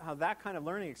think how that kind of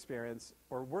learning experience,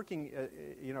 or working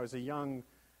as a young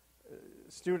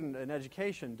student in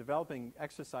education, developing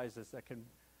exercises that can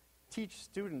teach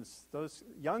students, those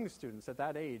young students at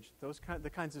that age, the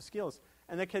kinds of skills,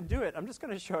 and they can do it. I'm just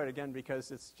going to show it again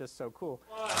because it's just so cool.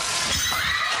 Listen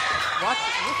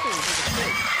to the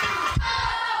kids.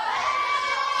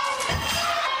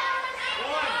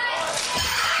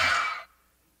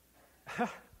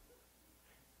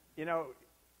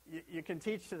 You can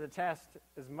teach to the test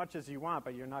as much as you want,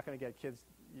 but you're not going to get kids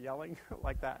yelling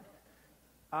like that.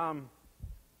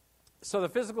 So the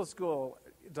physical school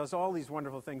does all these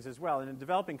wonderful things as well. And in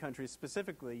developing countries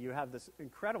specifically, you have this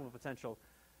incredible potential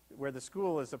where the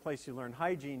school is a place you learn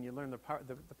hygiene, you learn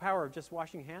the power of just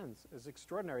washing hands is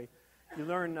extraordinary. You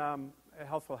learn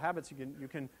healthful habits. You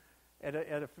can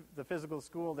at the physical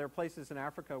school, there are places in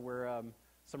Africa where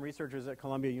some researchers at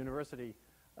Columbia University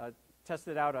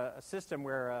tested out a system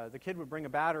where the kid would bring a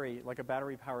battery, like a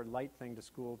battery-powered light thing to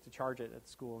school, to charge it at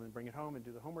school and bring it home and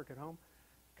do the homework at home.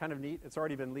 Kind of neat. It's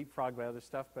already been leapfrogged by other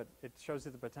stuff, but it shows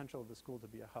you the potential of the school to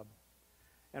be a hub.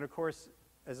 And of course,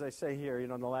 as I say here, in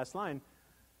the last line,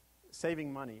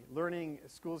 saving money.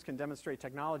 Schools can demonstrate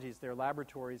technologies. They're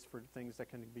laboratories for things that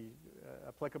can be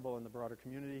applicable in the broader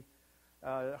community.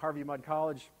 Harvey Mudd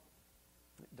College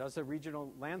does a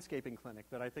regional landscaping clinic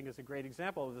that I think is a great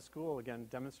example of the school, again,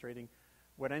 demonstrating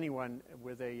what anyone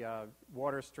with a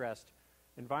water-stressed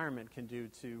environment can do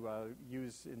to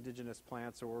use indigenous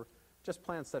plants or just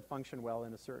plants that function well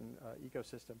in a certain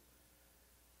ecosystem.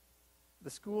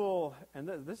 The school, and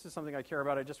this is something I care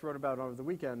about, I just wrote about over the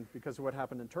weekend because of what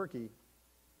happened in Turkey.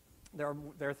 There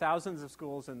are thousands of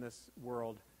schools in this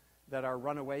world that are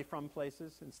run away from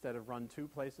places instead of run to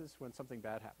places when something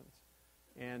bad happens.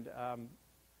 And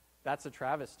that's a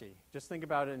travesty. Just think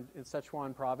about in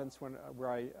Sichuan province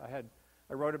where I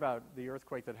wrote about the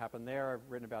earthquake that happened there. I've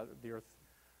written about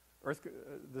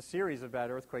the series of bad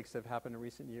earthquakes that have happened in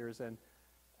recent years and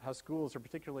how schools are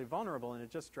particularly vulnerable, and it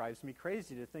just drives me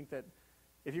crazy to think that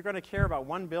if you're going to care about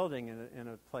one building in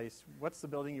a place, what's the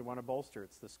building you want to bolster?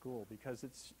 It's the school, because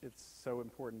it's so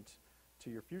important to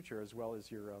your future as well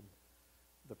as your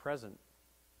the present.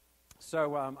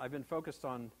 So I've been focused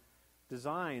on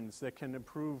designs that can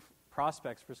improve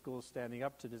prospects for schools standing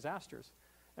up to disasters.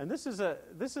 And this is a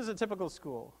typical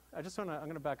school. I'm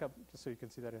going to back up just so you can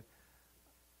see that.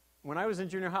 When I was in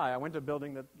junior high, I went to a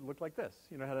building that looked like this.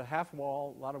 You know, it had a half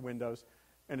wall, a lot of windows,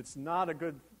 and it's not a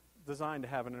good design to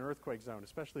have in an earthquake zone,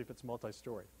 especially if it's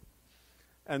multi-story.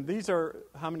 And these are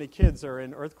how many kids are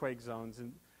in earthquake zones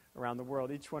around the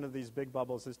world. Each one of these big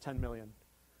bubbles is 10 million.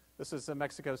 This is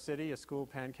Mexico City, a school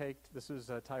pancaked. This is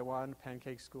Taiwan,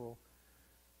 pancake school.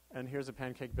 And here's a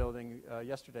pancake building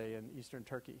yesterday in eastern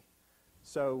Turkey.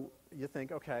 So you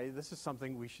think, okay, this is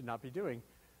something we should not be doing.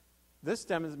 This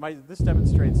demonstrates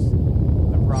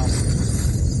the problem.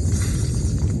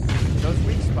 Those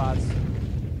weak spots,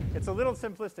 it's a little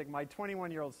simplistic. My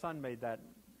 21-year-old son made that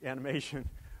animation,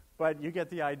 but you get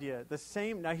the idea.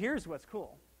 Now here's what's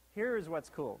cool. Here's what's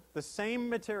cool. The same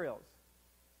materials,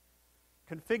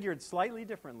 configured slightly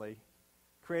differently,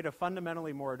 create a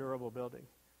fundamentally more durable building.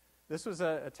 This was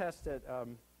a test at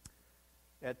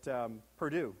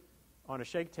Purdue on a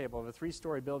shake table of a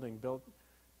 3-story building built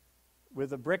with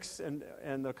the bricks and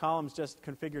the columns just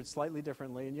configured slightly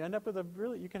differently, and you end up with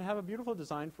you can have a beautiful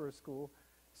design for a school.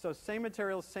 So same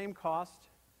materials, same cost,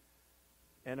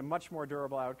 and a much more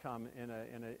durable outcome in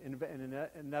an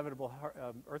inevitable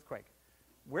earthquake.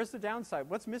 Where's the downside?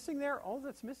 What's missing there? All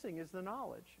that's missing is the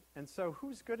knowledge. And so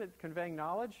who's good at conveying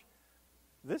knowledge?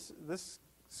 This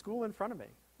school in front of me,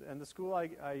 and the school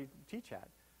I teach at.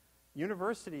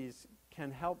 Universities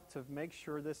can help to make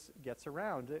sure this gets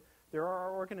around. There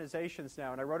are organizations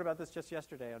now, and I wrote about this just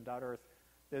yesterday on .earth.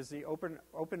 There's the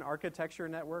Open Architecture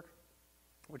Network,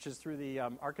 which is through the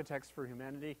Architects for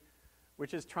Humanity,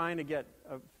 which is trying to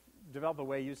develop a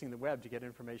way using the web to get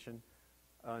information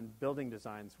on building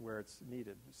designs where it's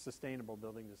needed, sustainable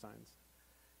building designs.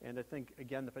 And I think,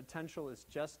 again, the potential is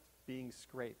just being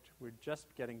scraped. We're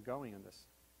just getting going on this.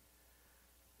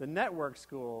 The network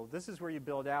school, this is where you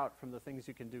build out from the things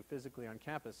you can do physically on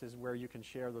campus, is where you can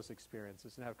share those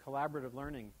experiences and have collaborative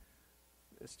learning.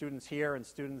 Students here and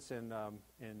students in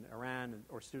Iran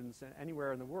or students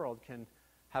anywhere in the world can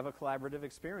have a collaborative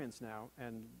experience now,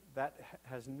 and that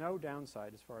has no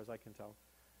downside as far as I can tell.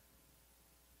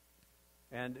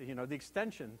 And, you know, the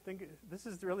extension, this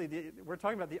is really, we're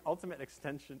talking about the ultimate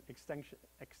extension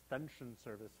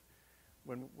service.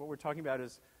 When what we're talking about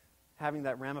is having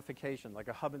that ramification, like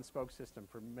a hub and spoke system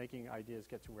for making ideas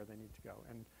get to where they need to go.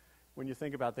 And when you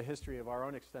think about the history of our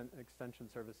own extension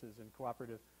services and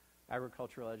cooperative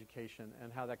agricultural education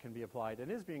and how that can be applied,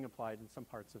 and is being applied in some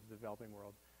parts of the developing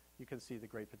world, you can see the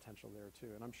great potential there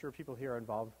too. And I'm sure people here are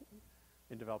involved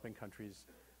in developing countries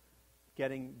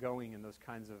getting going in those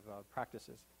kinds of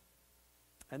practices.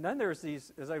 And then there's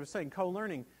these, as I was saying,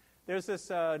 co-learning. There's this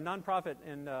nonprofit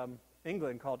in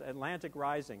England called Atlantic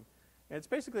Rising. And it's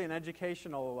basically an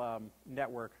educational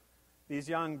network. These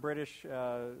young British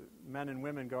men and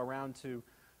women go around to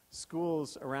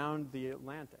schools around the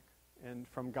Atlantic, and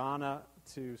from Ghana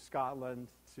to Scotland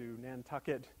to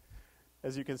Nantucket,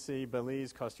 as you can see,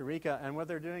 Belize, Costa Rica. And what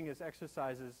they're doing is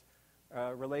exercises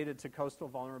related to coastal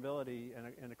vulnerability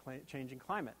in a changing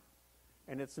climate.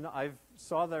 And it's I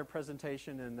saw their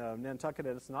presentation in Nantucket.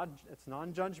 It's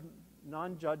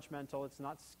non-judgmental. It's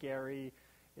not scary.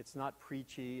 It's not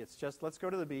preachy. It's just, let's go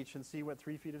to the beach and see what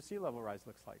 3 feet of sea level rise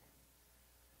looks like.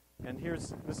 And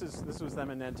this was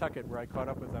them in Nantucket, where I caught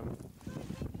up with them.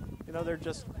 You know, they're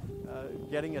just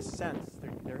getting a sense.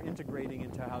 They're integrating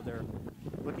into how they're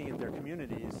looking at their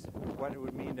communities, what it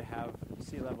would mean to have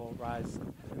sea level rise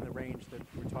in the range that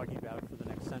we're talking about for the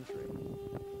next century.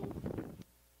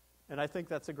 And I think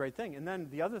that's a great thing. And then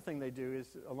the other thing they do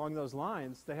is, along those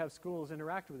lines, they have schools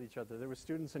interact with each other. There were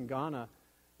students in Ghana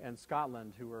and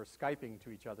Scotland who are Skyping to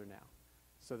each other now.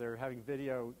 So they're having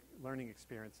video learning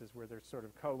experiences where they're sort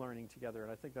of co-learning together,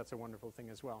 and I think that's a wonderful thing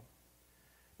as well.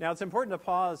 Now, it's important to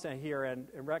pause here and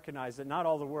recognize that not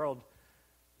all the world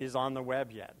is on the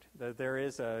web yet. That there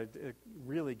is a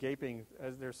really gaping,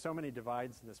 there's so many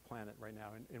divides in this planet right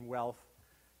now in wealth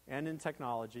and in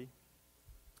technology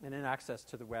and in access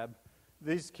to the web.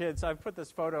 These kids, I've put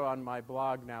this photo on my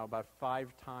blog now about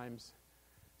 5 times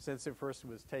since it first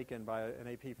was taken by an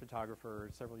AP photographer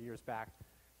several years back.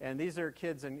 And these are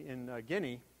kids in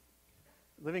Guinea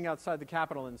living outside the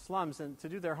capital in slums, and to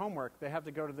do their homework, they have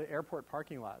to go to the airport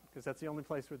parking lot because that's the only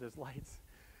place where there's lights.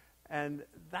 And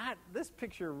this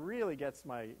picture really gets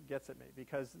at me,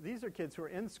 because these are kids who are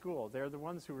in school. They're the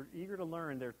ones who are eager to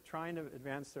learn. They're trying to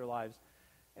advance their lives,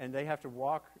 and they have to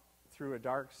walk through a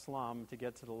dark slum to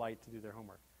get to the light to do their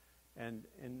homework. And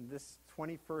in this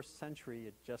 21st century,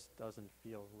 it just doesn't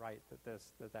feel right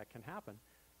that can happen.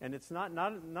 And it's none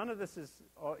of this is,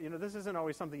 this isn't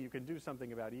always something you can do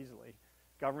something about easily.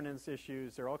 Governance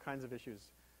issues, there are all kinds of issues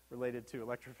related to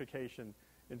electrification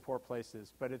in poor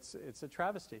places, but it's a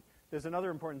travesty. There's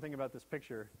another important thing about this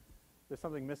picture. There's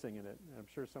something missing in it, and I'm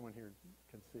sure someone here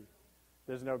can see.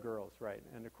 There's no girls, right?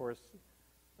 And of course,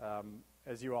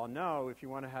 as you all know, if you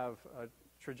want to have a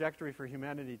trajectory for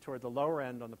humanity toward the lower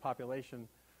end on the population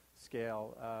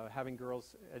scale, having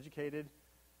girls educated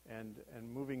and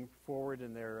moving forward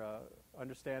in their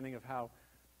understanding of how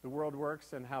the world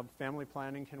works and how family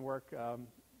planning can work,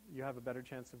 you have a better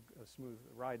chance of a smooth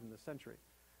ride in the century.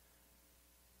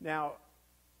 Now,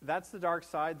 that's the dark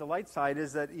side. The light side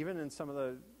is that even in some of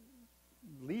the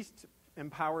least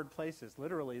empowered places,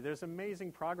 literally, there's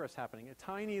amazing progress happening. A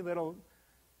tiny little,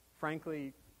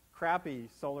 frankly, crappy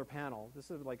solar panel. This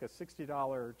is like a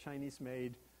 $60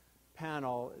 Chinese-made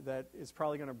panel that is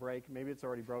probably going to break. Maybe it's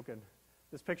already broken.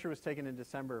 This picture was taken in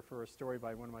December for a story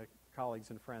by one of my colleagues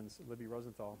and friends, Libby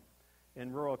Rosenthal,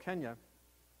 in rural Kenya.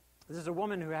 This is a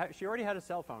woman who she already had a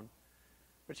cell phone,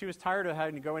 but she was tired of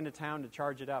having to go into town to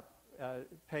charge it up,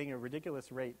 paying a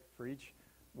ridiculous rate for each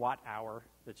watt hour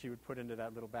that she would put into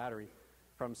that little battery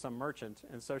from some merchant.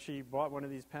 And so she bought one of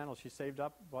these panels. She saved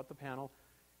up, bought the panel,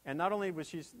 and not only was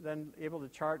she then able to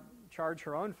charge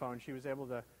her own phone, she was able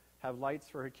to have lights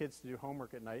for her kids to do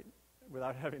homework at night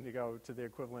without having to go to the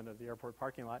equivalent of the airport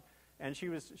parking lot. And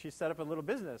she set up a little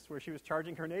business where she was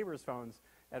charging her neighbors' phones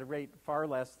at a rate far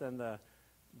less than the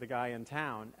guy in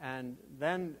town. And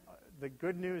then the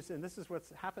good news, and this is what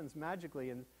happens magically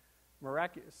and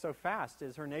so fast,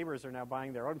 is her neighbors are now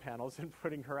buying their own panels and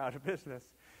putting her out of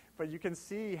business. But you can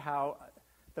see how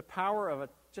the power of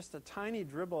just a tiny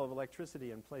dribble of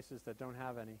electricity in places that don't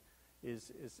have any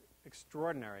is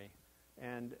extraordinary.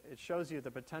 And it shows you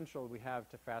the potential we have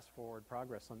to fast forward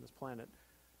progress on this planet.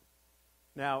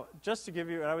 Now, just to give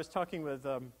you, I was talking with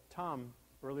Tom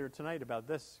earlier tonight about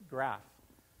this graph.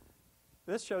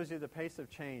 This shows you the pace of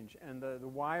change and the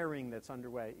wiring that's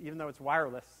underway, even though it's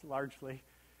wireless largely,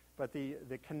 but the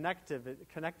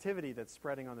connectivity that's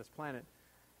spreading on this planet.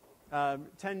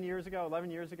 10 years ago,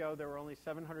 11 years ago, there were only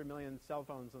 700 million cell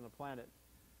phones on the planet.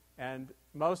 And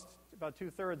about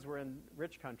two-thirds were in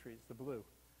rich countries, the blue.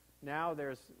 Now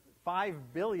there's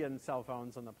 5 billion cell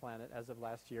phones on the planet as of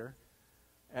last year,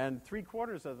 and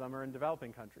 3/4 of them are in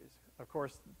developing countries. Of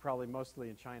course, probably mostly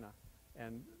in China,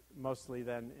 and mostly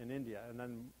then in India.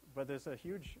 But there's a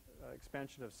huge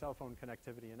expansion of cell phone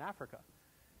connectivity in Africa.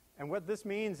 And what this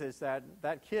means is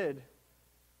that kid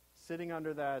sitting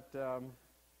under that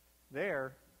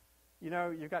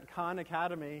you've got Khan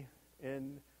Academy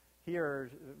in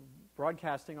here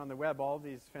broadcasting on the web all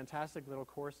these fantastic little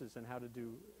courses in how to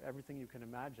do everything you can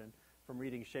imagine, from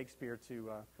reading Shakespeare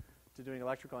to doing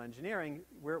electrical engineering.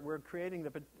 We're creating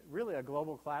really a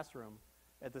global classroom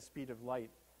at the speed of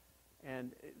light.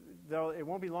 And though it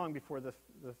won't be long before the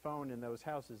phone in those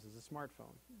houses is a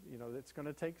smartphone. It's going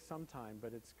to take some time,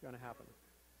 but it's going to happen.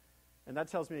 And that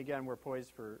tells me, again, we're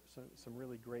poised for some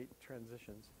really great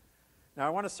transitions. Now, I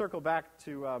want to circle back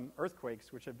to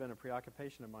earthquakes, which have been a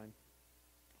preoccupation of mine,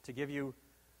 to give you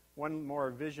one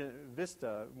more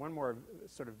one more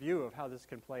sort of view of how this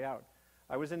can play out.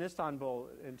 I was in Istanbul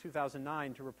in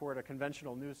 2009 to report a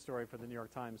conventional news story for the New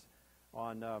York Times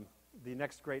on the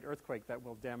next great earthquake that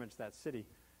will damage that city.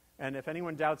 And if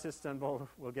anyone doubts Istanbul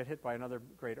will get hit by another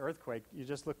great earthquake, you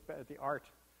just look at the art.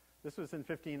 This was in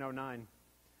 1509.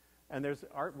 And there's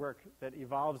artwork that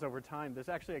evolves over time. There's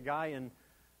actually a guy in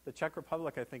the Czech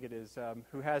Republic, I think it is,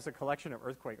 who has a collection of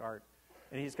earthquake art.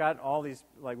 And he's got all these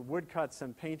woodcuts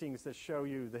and paintings that show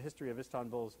you the history of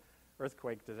Istanbul's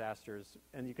earthquake disasters.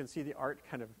 And you can see the art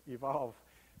kind of evolve.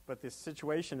 But the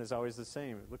situation is always the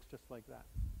same. It looks just like that.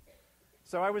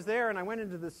 So I was there, and I went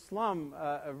into this slum,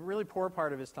 a really poor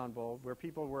part of Istanbul, where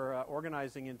people were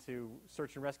organizing into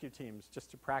search and rescue teams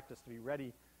just to practice, to be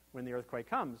ready when the earthquake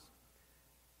comes.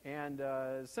 And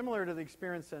similar to the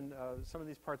experience in some of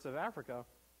these parts of Africa,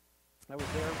 I was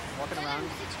there walking around,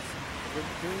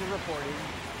 doing the reporting,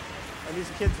 and these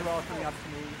kids were all coming up to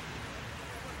me.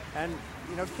 And,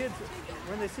 kids,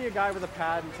 when they see a guy with a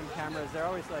pad and some cameras, they're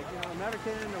always like,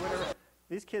 American or whatever.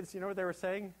 These kids, you know what they were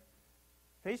saying?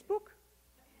 Facebook?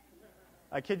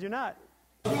 I kid you not.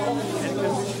 They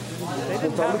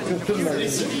didn't have any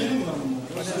computers.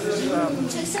 But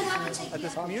at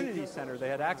this community center, they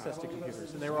had access to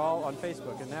computers, and they were all on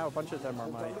Facebook. And now a bunch of them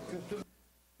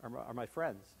are my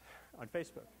friends on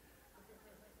Facebook.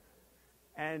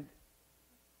 And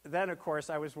then, of course,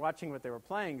 I was watching what they were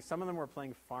playing. Some of them were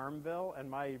playing Farmville, and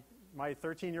my my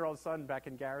 13-year-old son back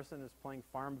in Garrison is playing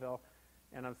Farmville,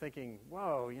 and I'm thinking,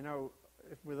 whoa, you know,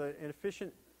 with an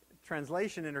efficient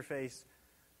translation interface,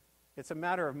 it's a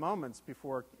matter of moments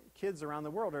before kids around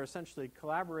the world are essentially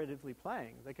collaboratively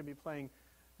playing. They can be playing,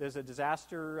 there's a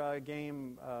disaster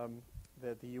game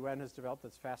that the UN has developed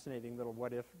that's a fascinating little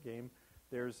what-if game.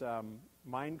 There's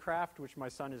Minecraft, which my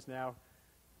son is now,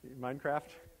 Minecraft?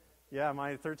 Yeah,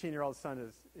 my 13-year-old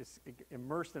son is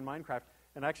immersed in Minecraft.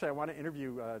 And actually, I want to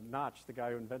interview Notch, the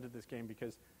guy who invented this game,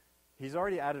 because he's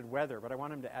already added weather, but I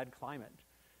want him to add climate,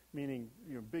 meaning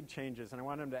big changes. And I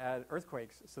want him to add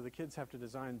earthquakes, so the kids have to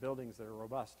design buildings that are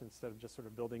robust instead of just sort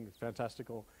of building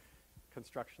fantastical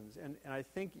constructions. And I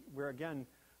think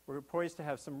we're poised to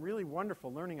have some really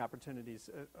wonderful learning opportunities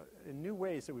in new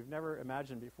ways that we've never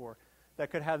imagined before that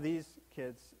could have these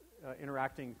kids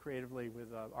interacting creatively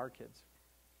with our kids.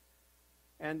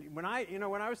 And when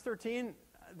I was 13,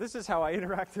 this is how I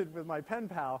interacted with my pen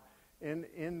pal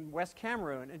in West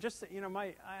Cameroon. And just,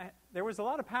 there was a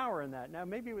lot of power in that. Now,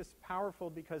 maybe it was powerful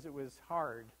because it was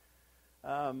hard.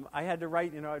 I had to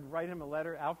write, I'd write him a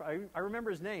letter. I remember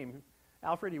his name,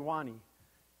 Alfred Iwani.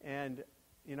 And,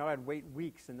 I'd wait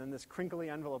weeks, and then this crinkly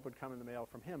envelope would come in the mail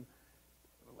from him,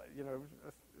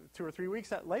 2 or 3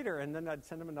 weeks later, and then I'd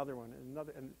send him another one,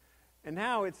 and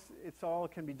now it's all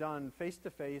can be done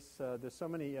face-to-face. There's so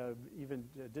many even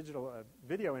digital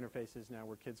video interfaces now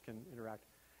where kids can interact.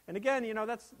 And again,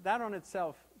 that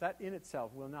in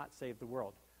itself will not save the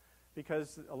world,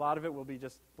 because a lot of it will be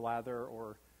just blather,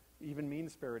 or even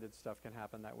mean-spirited stuff can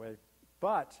happen that way.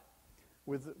 But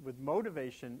with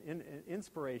motivation,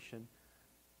 inspiration,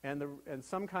 and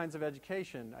some kinds of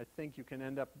education, I think you can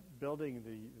end up building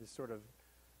the sort of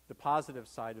the positive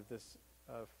side of this,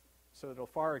 so it'll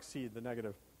far exceed the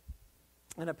negative.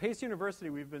 And at Pace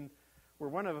University, we're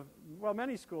one of,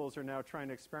 many schools are now trying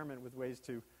to experiment with ways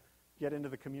to get into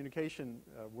the communication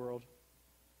world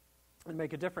and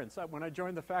make a difference. When I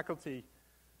joined the faculty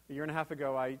a year and a half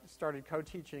ago, I started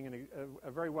co-teaching in a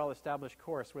very well-established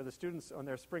course where the students on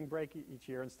their spring break each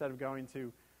year, instead of going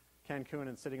to Cancun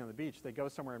and sitting on the beach, they go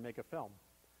somewhere and make a film.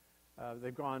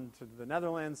 They've gone to the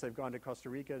Netherlands, they've gone to Costa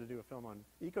Rica to do a film on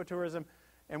ecotourism.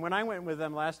 And when I went with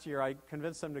them last year, I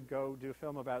convinced them to go do a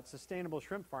film about sustainable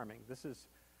shrimp farming.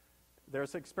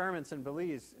 There's experiments in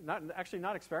Belize, not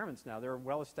experiments now, there are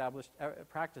well-established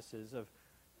practices of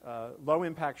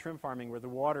low-impact shrimp farming where the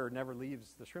water never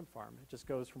leaves the shrimp farm. It just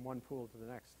goes from one pool to the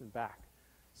next and back.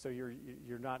 So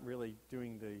you're not really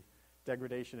doing the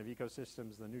degradation of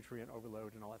ecosystems, the nutrient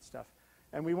overload, and all that stuff.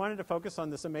 And we wanted to focus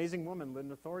on this amazing woman,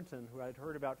 Linda Thornton, who I'd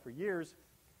heard about for years,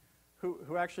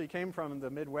 who actually came from the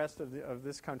Midwest of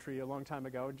this country a long time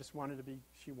ago and just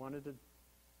she wanted to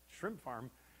shrimp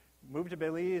farm, moved to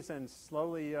Belize and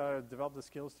slowly developed the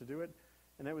skills to do it.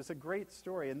 And it was a great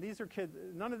story. And these are kids,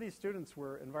 none of these students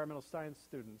were environmental science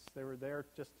students. They were there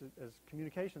just as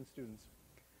communication students.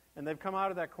 And they've come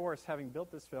out of that course having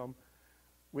built this film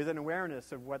with an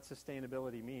awareness of what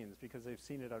sustainability means, because they've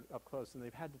seen it up close and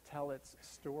they've had to tell its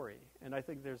story. And I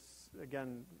think there's,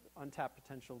 again, untapped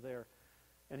potential there.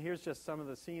 And here's just some of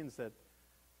the scenes that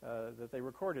they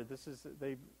recorded. This is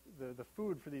the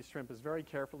food for these shrimp is very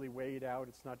carefully weighed out.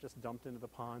 It's not just dumped into the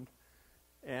pond.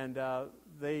 And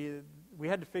we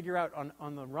had to figure out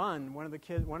on the run. One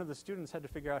of the students had to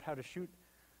figure out how to shoot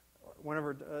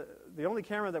the only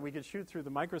camera that we could shoot through the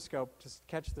microscope to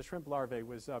catch the shrimp larvae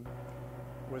was a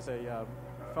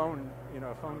phone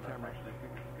camera.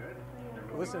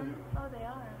 Listen. Oh, they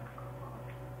are.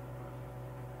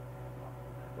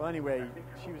 Well, anyway,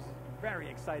 she was very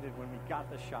excited when we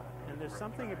got the shot. And there's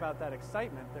something about that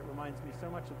excitement that reminds me so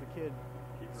much of the kid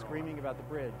screaming about the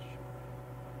bridge.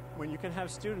 When you can have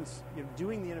students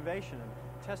doing the innovation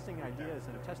and testing ideas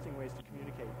and testing ways to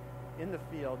communicate in the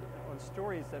field on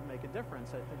stories that make a difference,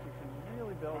 I think you can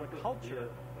really build a culture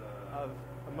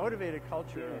a motivated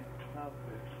culture of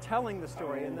telling the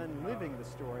story and then living the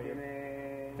story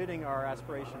and fitting our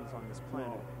aspirations on this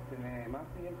planet.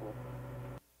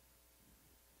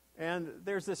 And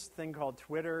there's this thing called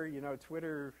Twitter.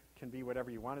 Twitter can be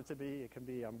whatever you want it to be. It can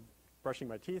be I'm brushing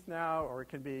my teeth now, or it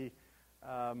can be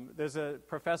there's a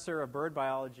professor of bird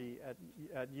biology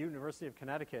at University of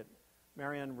Connecticut,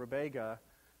 Marianne Rubega,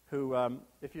 who,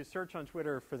 if you search on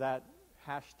Twitter for that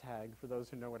hashtag, for those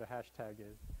who know what a hashtag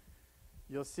is,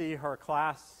 you'll see her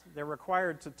class, they're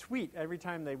required to tweet every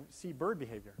time they see bird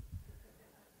behavior.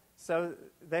 So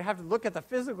they have to look at the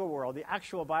physical world, the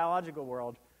actual biological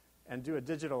world, and do a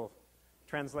digital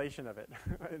translation of it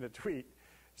in a tweet.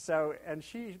 So, and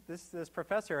this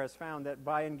professor has found that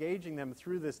by engaging them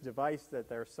through this device that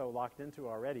they're so locked into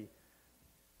already,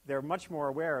 they're much more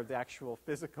aware of the actual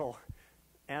physical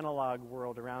analog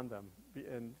world around them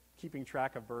and keeping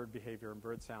track of bird behavior and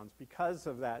bird sounds because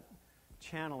of that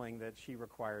channeling that she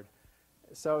required.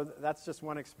 So that's just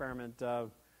one experiment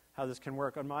of how this can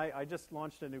work. I just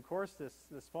launched a new course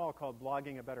this fall called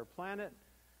Blogging a Better Planet.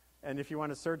 And if you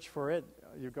want to search for it,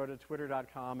 you go to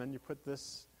twitter.com and you put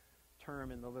this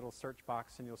term in the little search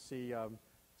box and you'll see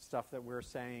stuff that we're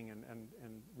saying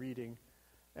and reading.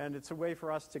 And it's a way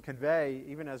for us to convey,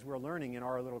 even as we're learning in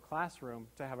our little classroom,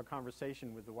 to have a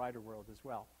conversation with the wider world as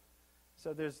well.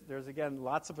 So there's again,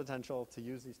 lots of potential to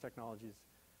use these technologies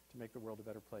to make the world a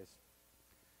better place.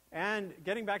 And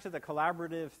getting back to the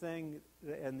collaborative thing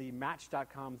and the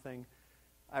Match.com thing,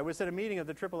 I was at a meeting of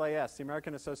the AAAS, the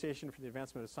American Association for the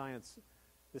Advancement of Science,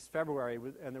 this February,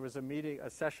 and there was a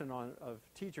session of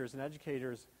teachers and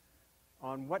educators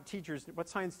on what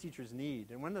science teachers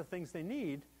need. And one of the things they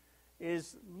need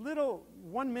is little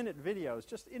 1-minute videos,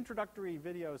 just introductory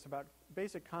videos about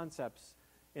basic concepts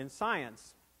in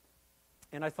science.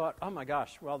 And I thought, oh my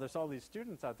gosh, well, there's all these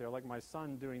students out there, like my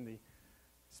son doing the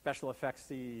special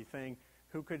effects-y thing,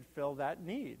 who could fill that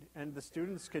need. And the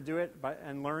students could do it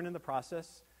and learn in the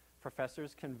process.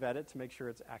 Professors can vet it to make sure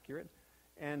it's accurate.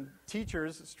 And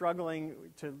teachers struggling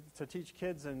to teach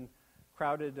kids in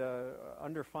crowded,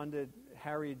 underfunded,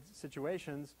 harried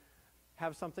situations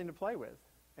have something to play with.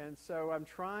 And so I'm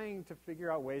trying to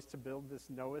figure out ways to build this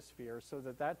noosphere so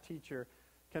that teacher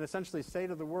can essentially say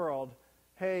to the world,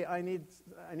 hey, I need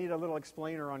a little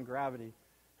explainer on gravity.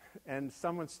 And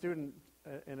someone's student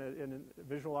in a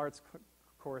visual arts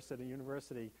course at a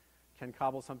university can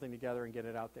cobble something together and get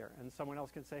it out there. And someone else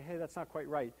can say, hey, that's not quite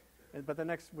right. But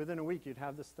within a week, you'd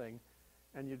have this thing,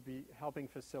 and you'd be helping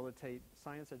facilitate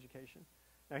science education.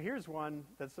 Now, here's one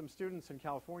that some students in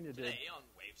California did on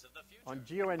Waves of the Future. On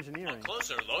geoengineering. A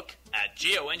closer look at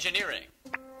geoengineering.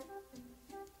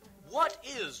 What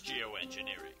is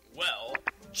geoengineering? Well,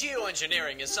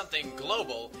 geoengineering is something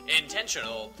global,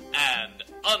 intentional, and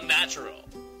unnatural.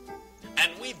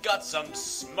 And we've got some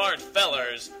smart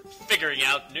fellers figuring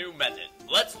out new methods.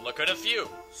 Let's look at a few.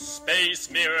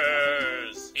 Space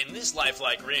mirrors. In this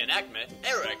lifelike reenactment,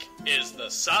 Eric is the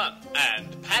sun,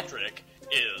 and Patrick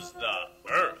is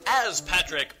the Earth. As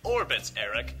Patrick orbits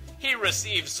Eric, he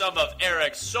receives some of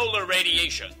Eric's solar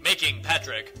radiation, making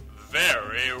Patrick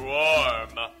very warm.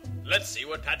 Let's see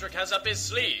what Patrick has up his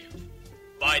sleeve.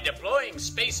 By deploying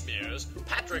space mirrors,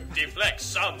 Patrick deflects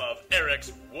some of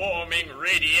Eric's warming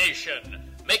radiation,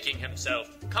 making himself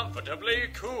comfortably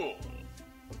cool.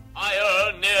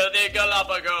 Iron near the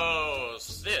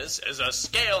Galapagos. This is a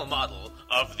scale model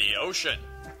of the ocean.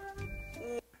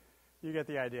 You get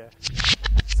the idea.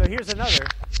 So here's another.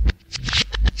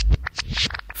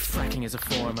 Fracking is a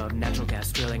form of natural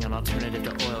gas drilling, an alternative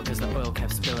to oil, because the oil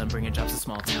kept spilling, bringing jobs to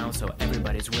small towns, so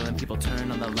everybody's willing. People turn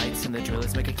on the lights and the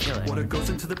drillers make a killing. Water goes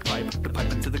into the pipe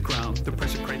into the ground. The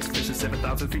pressure creates fishes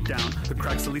 7,000 feet down. The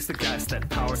cracks release the gas that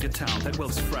powers your town. That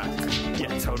well's fracked.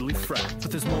 Yeah, totally fracked.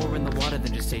 But there's more in the water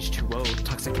than just H2O.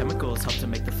 Toxic chemicals help to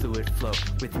make the fluid flow.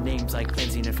 With names like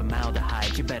benzene and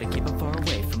formaldehyde, you better keep them far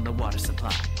away from the water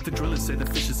supply. The drillers say the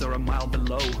fishes are a mile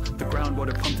below the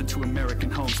groundwater pumped into American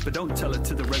homes. But don't tell it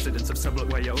to the residents of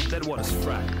Subway-O, that water's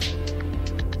fracked.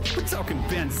 We're talking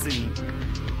benzene.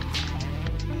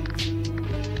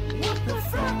 What the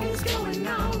frack is going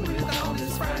on with all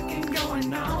this fracking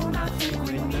going on? I think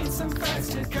we need some facts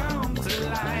to come to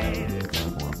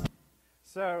light.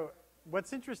 So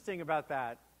what's interesting about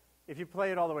that, if you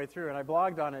play it all the way through, and I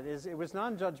blogged on it, is it was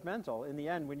non-judgmental in the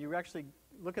end. When you actually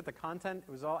look at the content,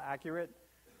 it was all accurate.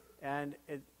 And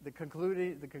the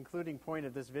concluding point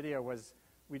of this video was,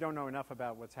 we don't know enough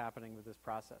about what's happening with this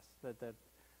process, that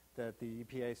the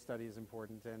EPA study is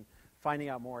important, and finding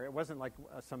out more. It wasn't like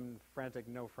some frantic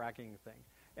no fracking thing.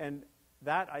 And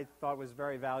that I thought was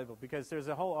very valuable, because there's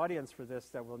a whole audience for this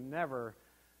that will never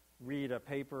read a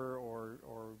paper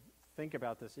or think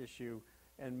about this issue.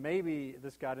 And maybe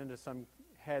this got into some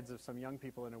heads of some young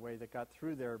people in a way that got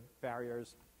through their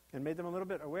barriers and made them a little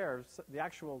bit aware of the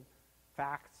actual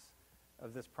facts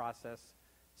of this process,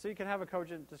 so you can have a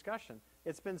cogent discussion.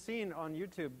 It's been seen on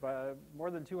YouTube more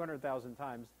than 200,000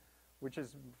 times, which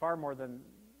is far more than,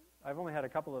 I've only had a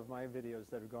couple of my videos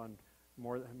that have gone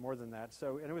more than that.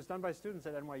 So, and it was done by students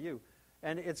at NYU.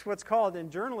 And it's what's called, in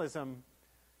journalism,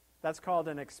 that's called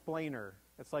an explainer.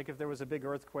 It's like if there was a big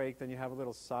earthquake, then you have a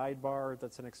little sidebar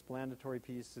that's an explanatory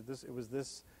piece. It was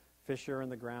this fissure in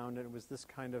the ground, and it was this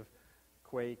kind of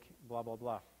quake, blah, blah,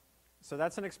 blah. So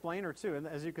that's an explainer, too. And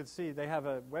as you can see, they have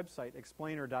a website,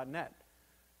 explainer.net.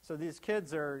 So these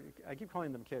kids are, I keep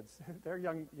calling them kids. They're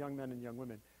young men and young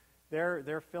women.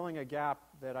 They're filling a gap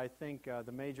that I think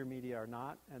the major media are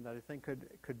not, and that I think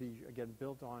could be, again,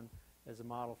 built on as a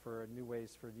model for new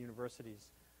ways for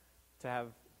universities to have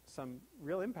some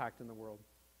real impact in the world.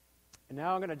 And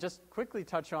now I'm going to just quickly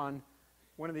touch on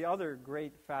one of the other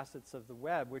great facets of the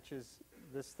web, which is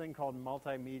this thing called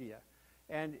multimedia.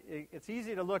 And it's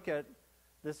easy to look at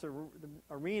this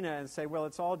arena and say, well,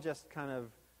 it's all just kind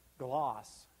of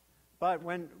gloss. But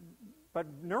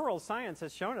neural science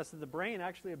has shown us that the brain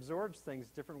actually absorbs things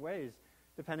different ways,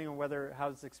 depending on how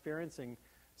it's experiencing.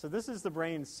 So this is the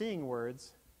brain seeing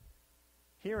words,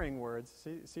 hearing words.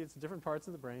 See, it's different parts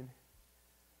of the brain.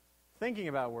 Thinking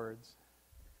about words.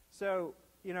 So,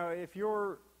 if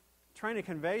you're trying to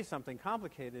convey something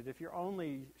complicated, if you're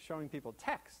only showing people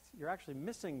text, you're actually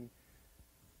missing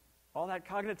all that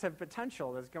cognitive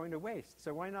potential that's going to waste.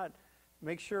 So why not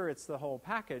make sure it's the whole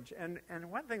package? And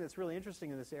one thing that's really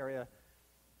interesting in this area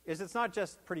is it's not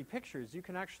just pretty pictures. You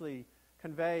can actually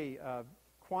convey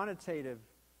quantitative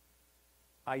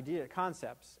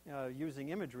concepts using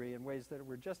imagery in ways that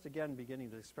we're just, again, beginning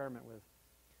to experiment with.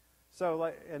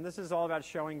 So, and this is all about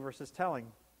showing versus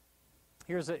telling.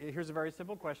 Here's a very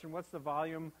simple question. What's the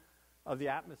volume of the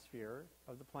atmosphere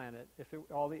of the planet if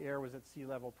all the air was at sea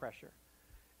level pressure?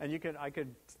 And I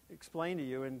could explain to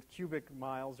you in cubic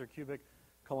miles or cubic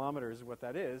kilometers what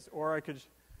that is, or I could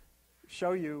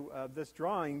show you this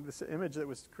drawing, this image that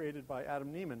was created by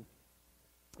Adam Neiman,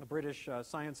 a British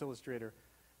science illustrator.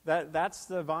 That's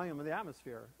the volume of the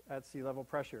atmosphere at sea level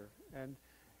pressure. And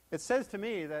it says to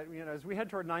me that, as we head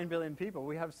toward 9 billion people,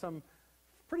 we have some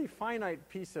pretty finite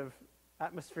piece of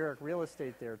atmospheric real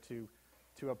estate there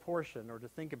to apportion or to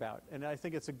think about. And I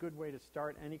think it's a good way to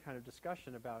start any kind of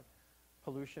discussion about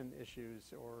pollution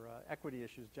issues or equity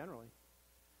issues generally.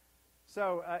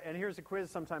 So, and here's a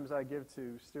quiz sometimes I give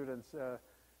to students.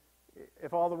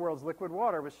 If all the world's liquid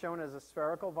water was shown as a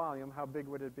spherical volume, how big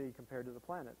would it be compared to the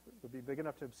planet? Would it be big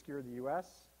enough to obscure the U.S.,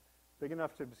 big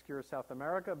enough to obscure South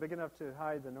America, big enough to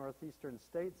hide the northeastern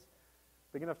states,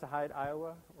 big enough to hide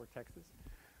Iowa or Texas?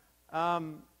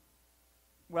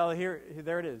 Well,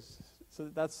 there it is. So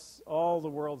that's all the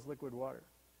world's liquid water.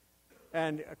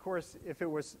 And, of course, if it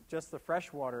was just the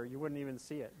fresh water, you wouldn't even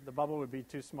see it. The bubble would be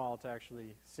too small to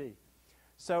actually see.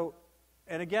 So,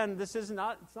 and again, it's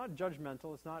not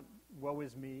judgmental. It's not woe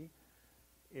is me.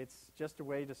 It's just a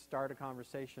way to start a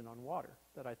conversation on water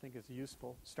that I think is a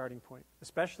useful starting point,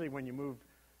 especially when you move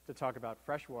to talk about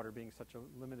fresh water being such a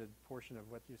limited portion of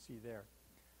what you see there.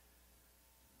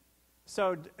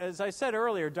 So, as I said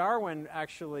earlier, Darwin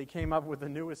actually came up with the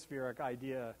noospheric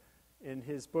idea in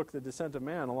his book, The Descent of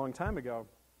Man, a long time ago.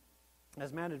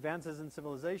 As man advances in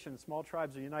civilization, small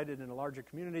tribes are united into larger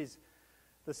communities.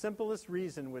 The simplest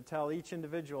reason would tell each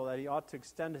individual that he ought to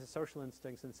extend his social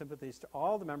instincts and sympathies to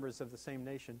all the members of the same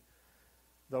nation,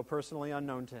 though personally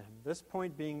unknown to him. This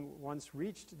point being once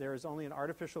reached, there is only an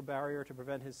artificial barrier to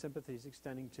prevent his sympathies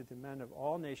extending to the men of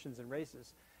all nations and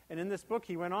races. And in this book,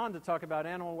 he went on to talk about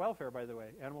animal welfare, by the way,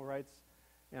 animal rights,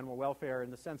 animal welfare,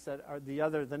 in the sense that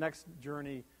the next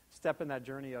step in that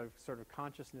journey of sort of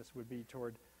consciousness would be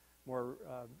toward more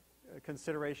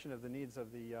consideration of the needs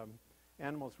of the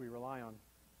animals we rely on.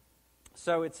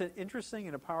 So it's an interesting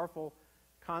and a powerful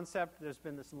concept. There's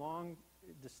been this long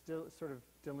sort of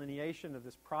delineation of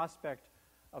this prospect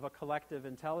of a collective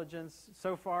intelligence.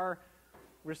 So far,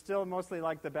 we're still mostly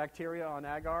like the bacteria on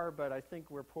agar, but I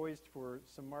think we're poised for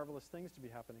some marvelous things to be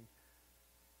happening.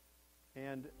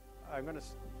 And I'm going to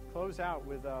close out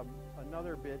with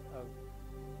another bit of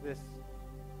this,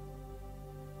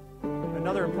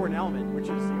 another important element, which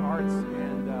is the arts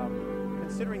and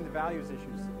considering the values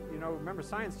issues. Remember,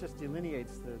 science just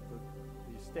delineates the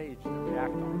stage that we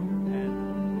act on,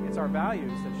 and it's our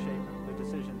values that shape the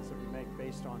decisions that we make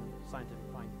based on scientific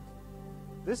findings.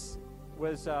 This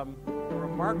was a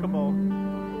remarkable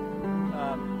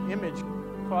image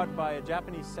caught by a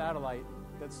Japanese satellite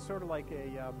that's sort of like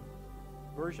a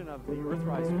version of the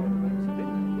Earthrise photo that was a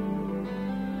video.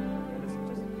 And it's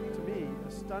just, to me,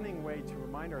 a stunning way to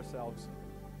remind ourselves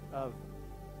of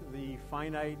the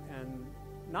finite and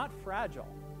not fragile,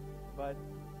 but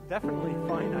definitely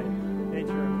finite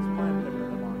nature of this planet that we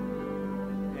live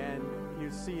on. And you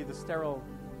see the sterile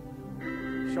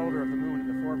shoulder of the moon in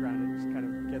the foreground. It just kind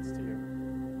of gets to you.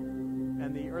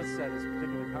 And the Earth set is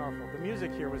particularly powerful. The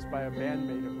music here was by a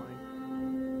bandmate of mine.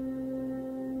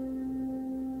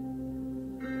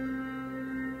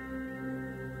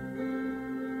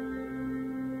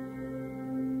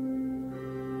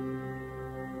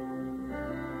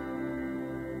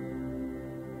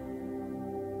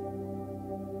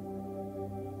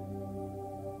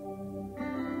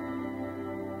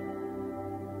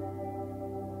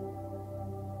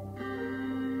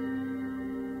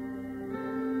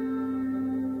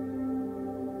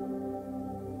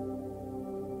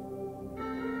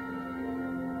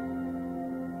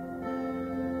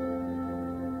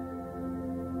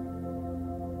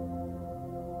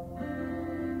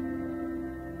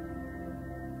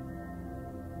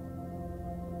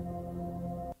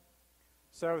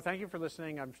 So thank you for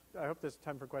listening. I hope there's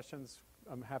time for questions.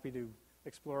 I'm happy to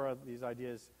explore these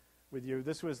ideas with you.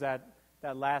 This was that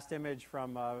last image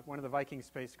from one of the Viking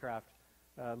spacecraft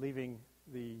leaving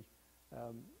the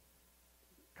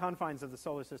confines of the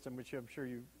solar system, which I'm sure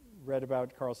you read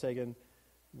about Carl Sagan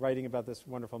writing about this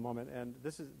wonderful moment. And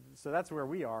so that's where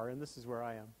we are, and this is where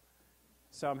I am.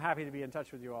 So I'm happy to be in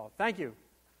touch with you all. Thank you.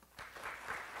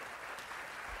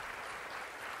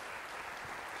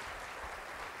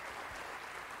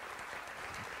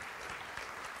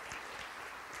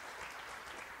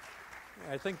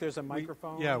 I think there's a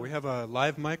microphone. We have a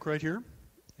live mic right here,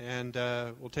 and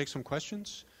we'll take some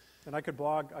questions. And I could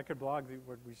blog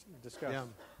what we discussed. Yeah,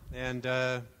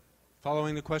 and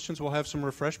following the questions, we'll have some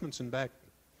refreshments in back.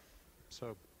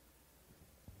 So.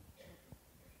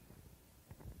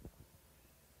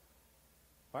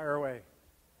 Fire away.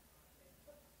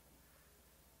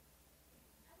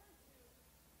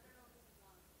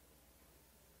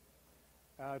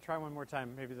 Try one more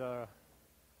time. Maybe the...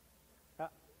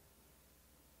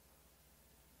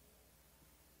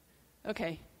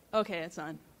 Okay, it's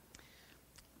on.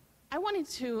 I wanted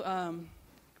to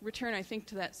return, I think,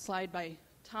 to that slide by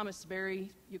Thomas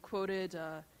Berry. You quoted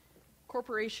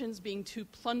corporations being too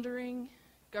plundering,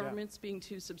 governments being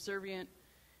too subservient,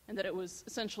 and that it was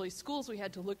essentially schools we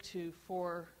had to look to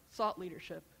for thought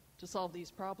leadership to solve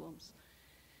these problems.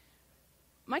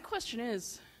 My question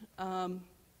is,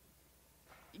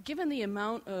 given the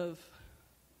amount of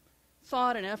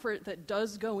thought and effort that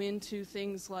does go into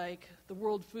things like the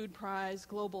World Food Prize,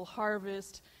 Global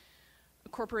Harvest,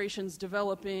 corporations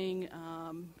developing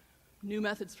new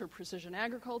methods for precision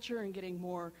agriculture and getting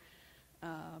more,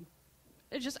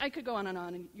 I could go on,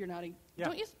 and you're nodding.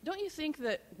 Yeah. Don't you think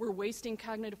that we're wasting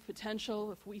cognitive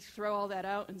potential if we throw all that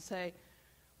out and say,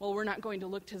 well, we're not going to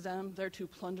look to them, they're too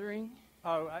plundering?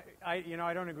 Oh, I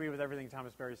don't agree with everything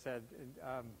Thomas Berry said.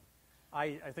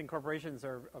 I think corporations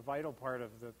are a vital part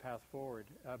of the path forward,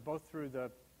 both through the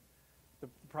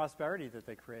prosperity that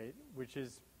they create, which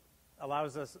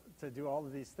allows us to do all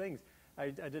of these things.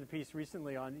 I did a piece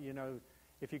recently on,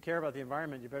 if you care about the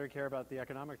environment, you better care about the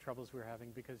economic troubles we're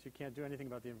having, because you can't do anything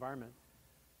about the environment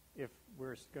if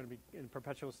we're going to be in a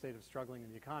perpetual state of struggling in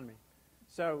the economy.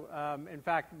 So, in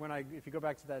fact, if you go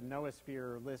back to that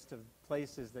noosphere list of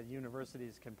places that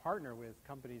universities can partner with,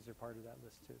 companies are part of that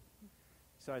list too.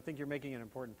 So I think you're making an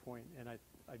important point, and I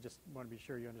just want to be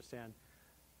sure you understand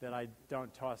that I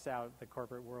don't toss out the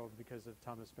corporate world because of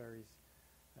Thomas Berry's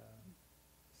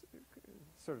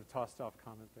sort of tossed-off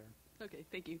comment there. Okay,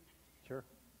 thank you. Sure.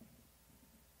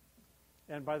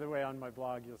 And by the way, on my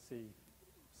blog, you'll see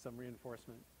some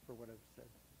reinforcement for what I've said.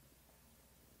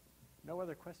 No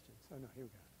other questions? Oh, no, here we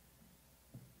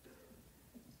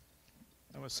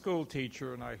go. I'm a school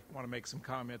teacher, and I want to make some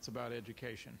comments about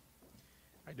education.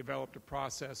 I developed a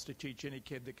process to teach any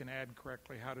kid that can add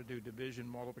correctly how to do division,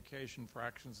 multiplication,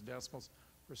 fractions, decimals,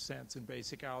 percents, and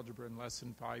basic algebra in less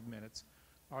than 5 minutes.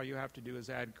 All you have to do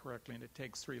is add correctly, and it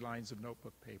takes 3 lines of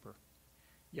notebook paper.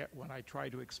 Yet when I try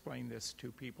to explain this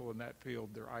to people in that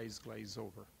field, their eyes glaze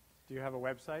over. Do you have a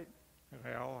website?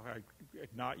 Well,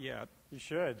 not yet. You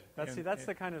should. That's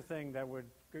the kind of thing that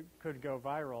could go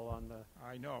viral on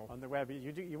the web.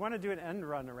 You want to do an end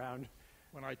run around.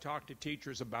 When I talk to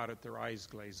teachers about it, their eyes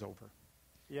glaze over.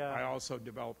 Yeah. I also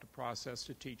developed a process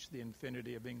to teach the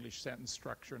infinity of English sentence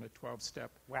structure in a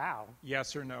 12-step. Wow.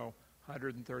 Yes or no,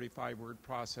 135-word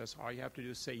process. All you have to do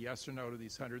is say yes or no to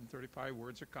these 135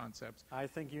 words or concepts. I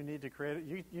think you need to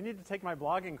you need to take my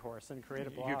blogging course and create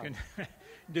a blog. You can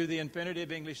do the infinity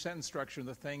of English sentence structure.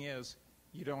 The thing is,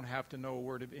 you don't have to know a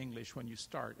word of English when you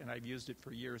start, and I've used it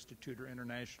for years to tutor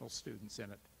international students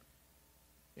in it.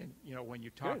 And, when you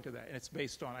talk to that, and it's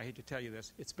based on, I hate to tell you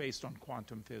this, it's based on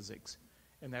quantum physics,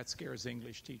 and that scares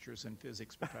English teachers and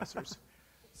physics professors.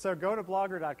 So go to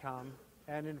blogger.com,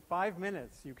 and in 5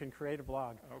 minutes you can create a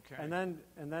blog. Okay. And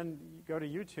then you go to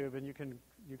YouTube, and you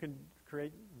can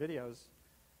create videos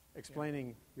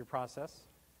explaining your process.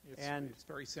 It's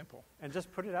very simple. And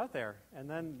just put it out there, and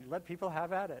then let people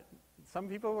have at it. Some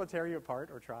people will tear you apart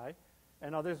or try,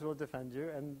 and others will defend you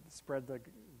and spread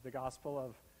the gospel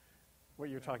of what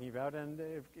you're talking about, and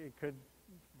it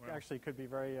could be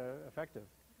very effective.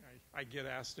 I get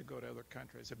asked to go to other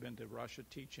countries. I've been to Russia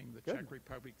teaching, the Czech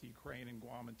Republic, the Ukraine, and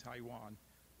Guam, and Taiwan.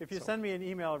 If you send me an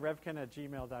email,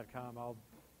 revkin@gmail.com, I'll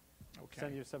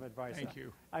send you some advice. Thank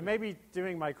you. I may be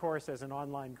doing my course as an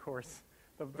online course,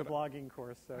 the blogging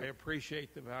course. So. I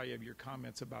appreciate the value of your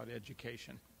comments about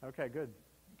education. Okay, good.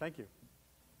 Thank you.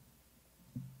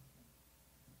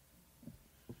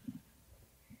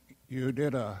 You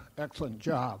did an excellent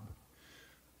job.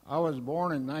 I was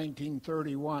born in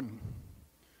 1931.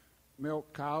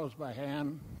 milk cows by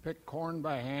hand, pick corn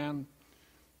by hand.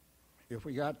 If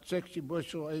we got 60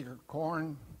 bushel acre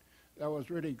corn, that was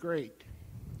really great.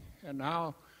 And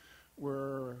now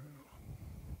we're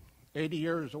 80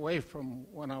 years away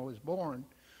from when I was born.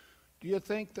 Do you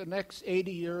think the next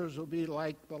 80 years will be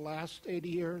like the last 80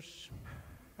 years?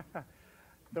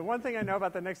 The one thing I know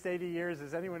about the next 80 years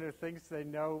is anyone who thinks they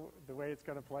know the way it's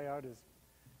going to play out is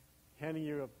handing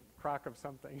you a crock of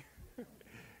something.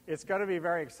 It's going to be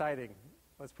very exciting,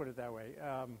 let's put it that way.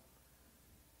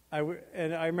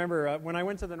 And I remember when I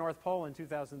went to the North Pole in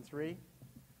 2003,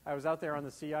 I was out there on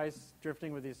the sea ice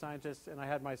drifting with these scientists, and I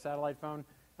had my satellite phone.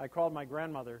 I called my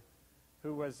grandmother,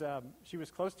 who was, she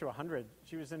was close to 100.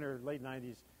 She was in her late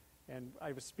 90s. And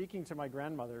I was speaking to my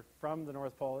grandmother from the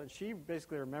North Pole, and she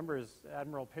basically remembers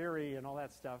Admiral Peary and all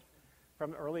that stuff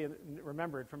from early in the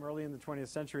 20th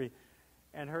century.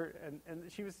 And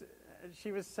she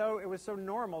was so, it was so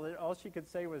normal that all she could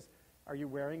say was, "Are you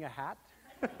wearing a hat?"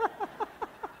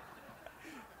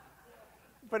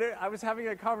 But I was having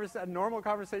a normal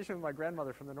conversation with my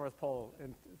grandmother from the North Pole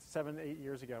 7-8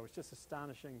 years ago. It was just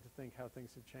astonishing to think how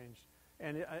things have changed.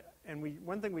 And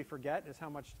one thing we forget is how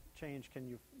much change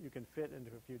you can fit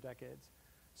into a few decades.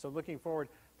 So looking forward,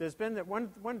 there's been that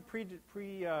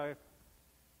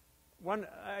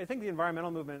I think the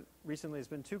environmental movement recently has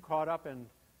been too caught up in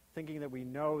thinking that we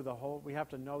have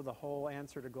to know the whole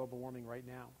answer to global warming right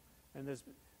now. And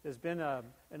there's been an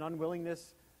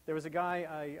unwillingness. There was a guy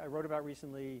I wrote about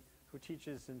recently who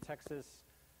teaches in Texas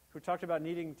who talked about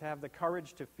needing to have the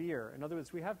courage to fear. In other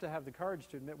words, we have to have the courage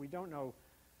to admit we don't know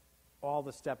all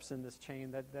the steps in this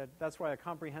chain. That's why a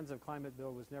comprehensive climate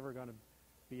bill was never going to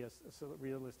be a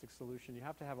realistic solution. You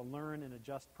have to have a learn and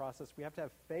adjust process. We have to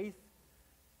have faith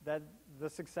that the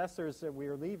successors that we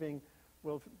are leaving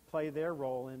will play their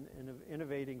role in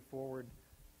innovating forward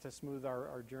to smooth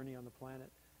our journey on the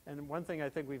planet. And one thing I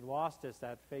think we've lost is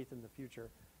that faith in the future.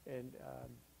 And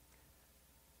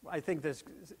I think this,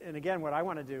 and again, what I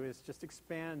want to do is just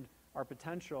expand our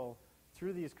potential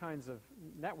through these kinds of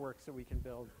networks that we can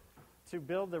build to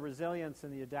build the resilience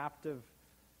and the adaptive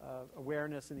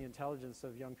awareness and the intelligence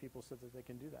of young people so that they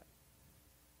can do that.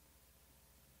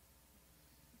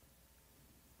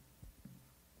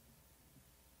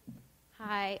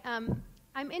 Hi.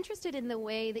 I'm interested in the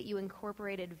way that you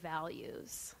incorporated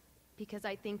values, because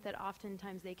I think that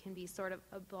oftentimes they can be sort of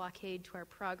a blockade to our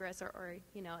progress or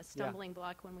a stumbling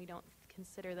block when we don't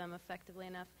consider them effectively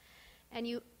enough. And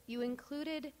you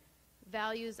included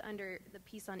values under the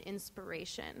piece on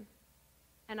inspiration.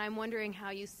 And I'm wondering how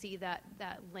you see that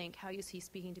link, how you see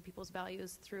speaking to people's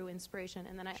values through inspiration.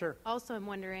 And then I also am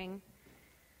wondering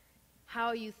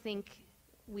how you think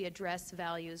we address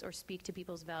values or speak to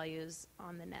people's values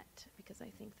on the net, because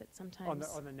I think that sometimes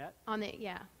on the net,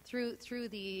 through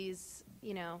these,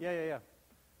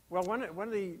 Well, one of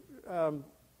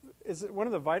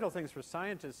the vital things for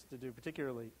scientists to do,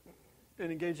 particularly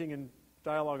in engaging in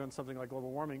dialogue on something like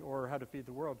global warming or how to feed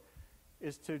the world,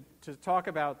 is to talk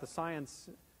about the science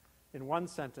in one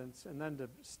sentence and then to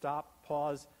stop,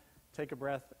 pause, take a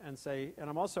breath, and say, and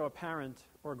I'm also a parent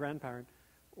or a grandparent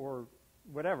or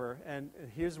whatever, and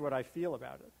here's what I feel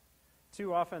about it.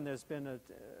 Too often there's been a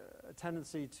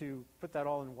tendency to put that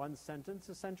all in one sentence,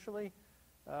 essentially.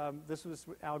 This was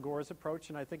Al Gore's approach,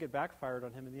 and I think it backfired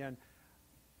on him in the end.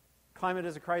 Climate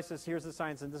is a crisis, here's the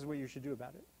science, and this is what you should do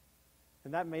about it.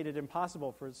 And that made it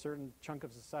impossible for a certain chunk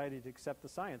of society to accept the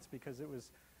science because it was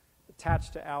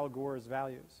attached to Al Gore's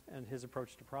values and his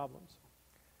approach to problems.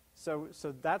 So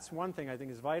that's one thing I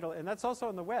think is vital, and that's also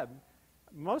on the web.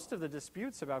 Most of the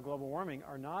disputes about global warming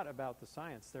are not about the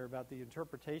science. They're about the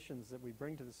interpretations that we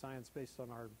bring to the science based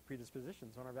on our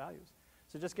predispositions, on our values.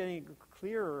 So just getting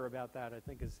clearer about that, I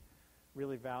think, is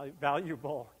really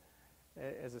valuable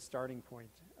as a starting point.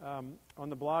 On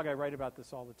the blog, I write about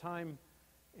this all the time.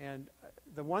 And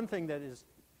the one thing that is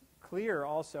clear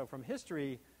also from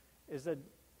history is that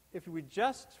if we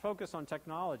just focus on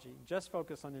technology, just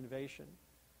focus on innovation,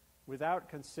 without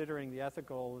considering the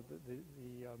ethical,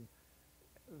 the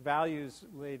values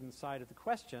laid inside of the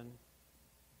question,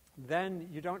 then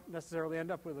you don't necessarily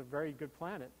end up with a very good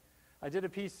planet. I did a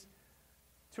piece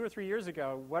 2 or 3 years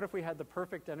ago, what if we had the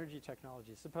perfect energy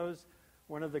technology? Suppose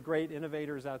one of the great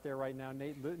innovators out there right now,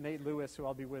 Nate Lewis, who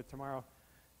I'll be with tomorrow,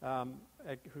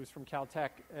 who's from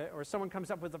Caltech, or someone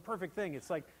comes up with the perfect thing. It's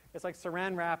like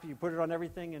saran wrap, you put it on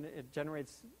everything and it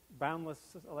generates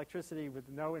boundless electricity with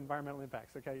no environmental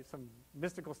impacts, okay, some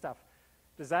mystical stuff.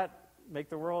 Does that make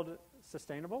the world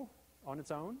sustainable on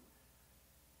its own?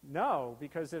 No,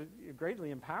 because it greatly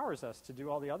empowers us to do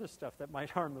all the other stuff that might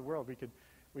harm the world.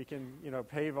 We can,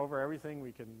 pave over everything.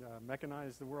 We can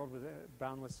mechanize the world with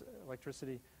boundless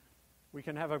electricity. We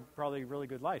can have a probably really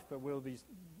good life, but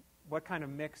what kind of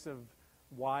mix of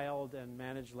wild and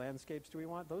managed landscapes do we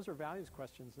want? Those are values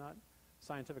questions, not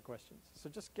scientific questions. So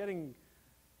just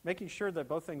making sure that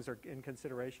both things are in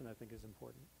consideration, I think, is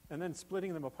important. And then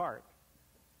splitting them apart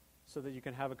so that you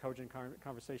can have a cogent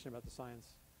conversation about the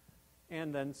science.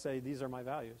 And then say, these are my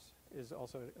values, is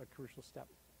also a crucial step.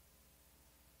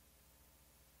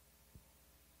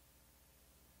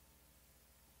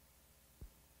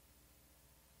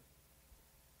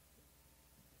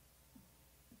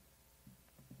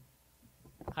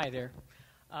 Hi there.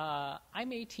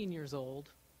 I'm 18 years old,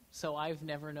 so I've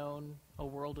never known a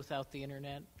world without the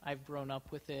internet. I've grown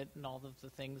up with it and all of the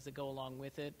things that go along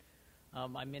with it.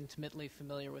 I'm intimately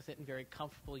familiar with it and very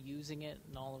comfortable using it,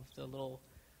 and all of the little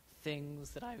things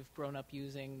that I've grown up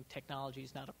using. Technology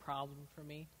is not a problem for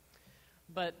me.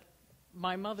 But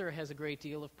my mother has a great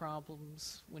deal of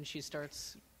problems when she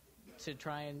starts to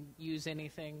try and use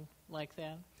anything like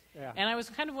that. Yeah. And I was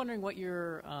kind of wondering what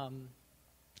your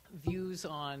views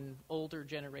on older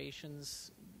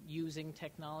generations using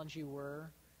technology were.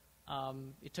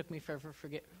 It took me forever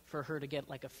for her to get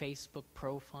like a Facebook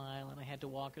profile, and I had to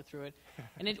walk her through it.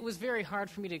 And it was very hard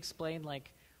for me to explain,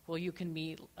 like, well, you can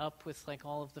meet up with like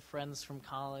all of the friends from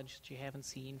college that you haven't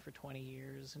seen for 20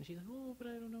 years. And she's like, oh, but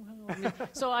I don't know how. I mean,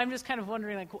 so I'm just kind of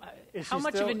wondering, like, how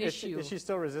much of an issue? Is she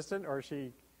still resistant, or is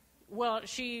she? Well,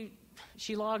 she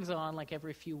logs on like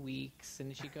every few weeks,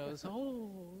 and she goes,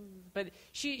 oh, but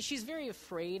she's very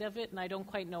afraid of it, and I don't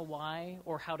quite know why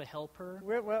or how to help her.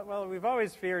 Well, we've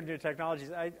always feared new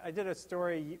technologies. I did a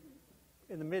story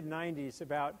in the mid-'90s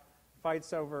about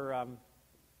fights over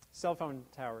cell phone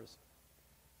towers.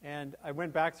 And I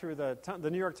went back through the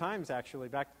New York Times, actually,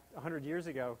 back 100 years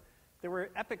ago. There were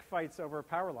epic fights over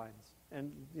power lines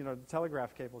and, the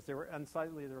telegraph cables. They were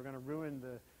unsightly. They were going to ruin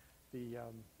the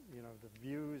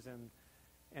views,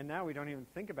 and now we don't even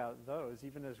think about those,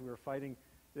 even as we were fighting.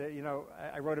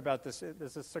 I wrote about this.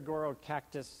 There's a saguaro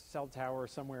cactus cell tower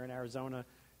somewhere in Arizona,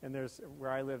 and where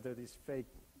I live, there are these fake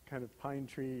kind of pine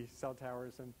tree cell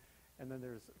towers, and then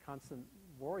there's constant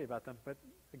worry about them. But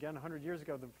again, 100 years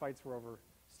ago, the fights were over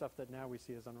stuff that now we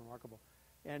see as unremarkable.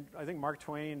 And I think Mark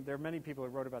Twain, there are many people who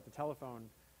wrote about the telephone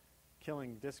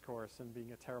killing discourse and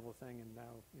being a terrible thing, and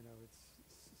now, it's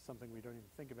something we don't even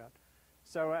think about.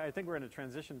 So I think we're in a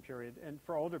transition period, and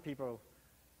for older people,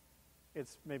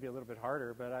 it's maybe a little bit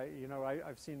harder. But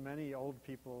I've seen many old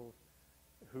people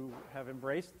who have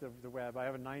embraced the web. I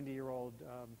have a 90-year-old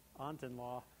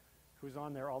aunt-in-law who's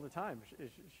on there all the time.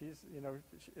 She's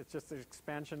it's just an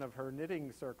expansion of her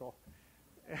knitting circle.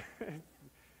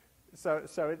 So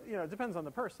it depends on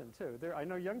the person too. I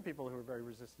know young people who are very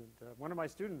resistant. One of my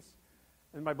students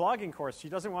in my blogging course, she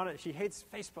doesn't want it. She hates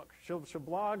Facebook. She'll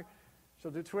blog.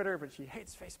 She'll do Twitter, but she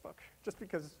hates Facebook just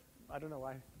because, I don't know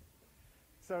why.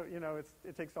 So,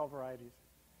 it takes all varieties.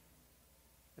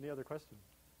 Any other questions?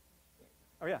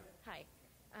 Oh, yeah. Hi.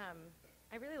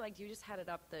 I really liked you just had it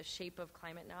up, the shape of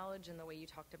climate knowledge and the way you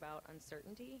talked about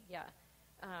uncertainty. Yeah.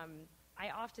 I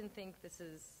often think this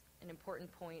is an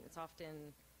important point. It's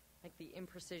often like the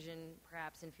imprecision,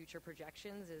 perhaps in future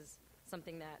projections, is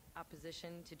something that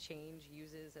opposition to change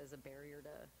uses as a barrier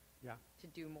to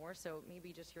do more. So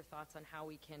maybe just your thoughts on how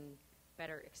we can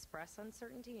better express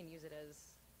uncertainty and use it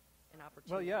as an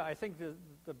opportunity. Well, yeah, I think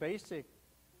the basic,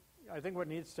 I think what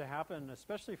needs to happen,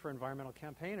 especially for environmental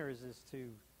campaigners, is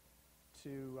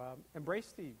to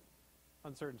embrace the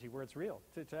uncertainty where it's real,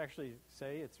 to actually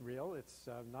say it's real, it's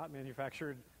not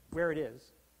manufactured where it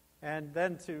is, and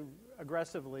then to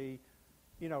aggressively,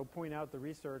 point out the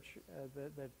research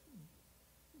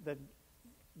that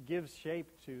gives shape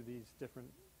to these different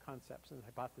concepts and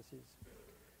hypotheses,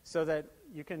 so that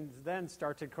you can then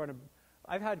start to kind of.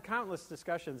 I've had countless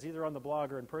discussions, either on the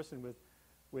blog or in person,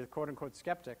 with quote-unquote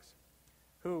skeptics,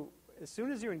 who, as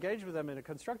soon as you engage with them in a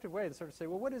constructive way, they sort of say,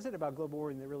 well, what is it about global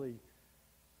warming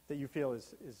that you feel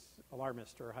is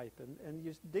alarmist or hype? And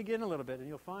you dig in a little bit, and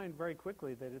you'll find very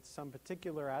quickly that it's some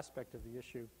particular aspect of the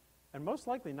issue, and most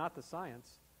likely not the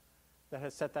science, that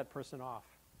has set that person off.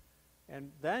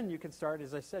 And then you can start,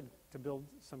 as I said, to build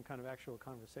some kind of actual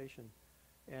conversation.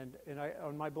 And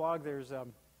on my blog, there's a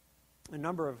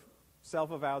number of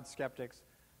self-avowed skeptics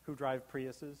who drive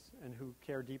Priuses and who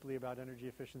care deeply about energy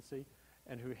efficiency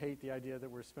and who hate the idea that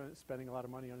we're spending a lot of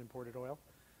money on imported oil,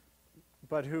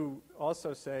 but who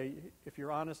also say, if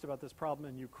you're honest about this problem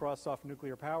and you cross off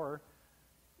nuclear power,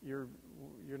 you're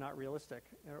not realistic.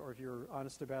 Or if you're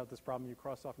honest about this problem, you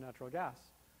cross off natural gas,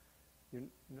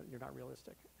 you're not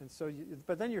realistic. And so,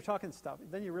 but then you're talking stuff.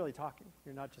 Then you're really talking.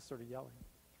 You're not just sort of yelling.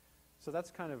 So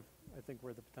that's kind of, I think,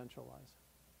 where the potential lies.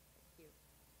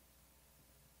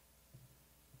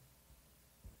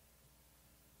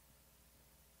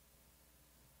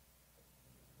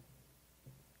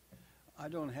 I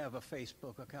don't have a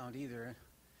Facebook account either,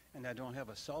 and I don't have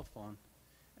a cell phone.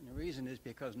 And the reason is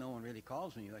because no one really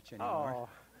calls me much anymore. Oh.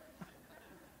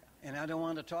 And I don't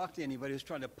want to talk to anybody who's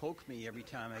trying to poke me every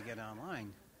time I get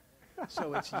online.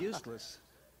 So it's useless.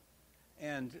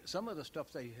 And some of the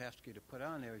stuff they ask you to put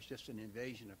on there is just an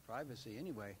invasion of privacy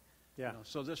anyway. Yeah. You know,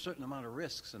 so there's a certain amount of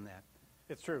risks in that.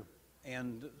 It's true.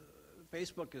 And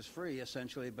Facebook is free,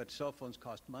 essentially, but cell phones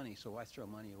cost money, so why throw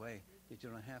money away if you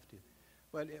don't have to?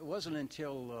 But it wasn't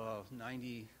until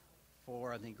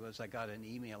 94, I think it was, I got an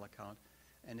email account.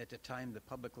 And at the time, the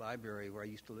public library where I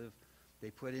used to live,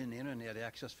 they put in internet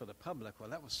access for the public. Well,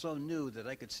 that was so new that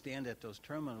I could stand at those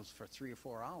terminals for 3 or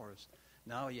 4 hours.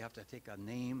 Now you have to take a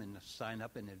name and sign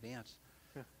up in advance.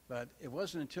 Yeah. But it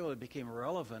wasn't until it became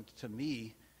relevant to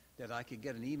me that I could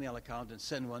get an email account and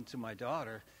send one to my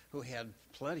daughter, who had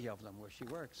plenty of them where she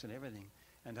works and everything.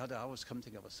 And I'd always come to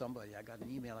think of somebody. I got an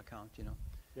email account, you know.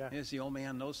 Yeah. Here's the old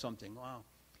man knows something. Wow.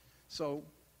 So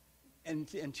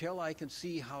until I can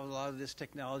see how a lot of this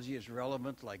technology is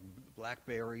relevant, like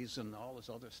Blackberries and all this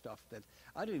other stuff, that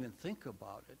I don't even think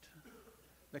about it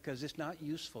because it's not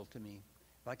useful to me.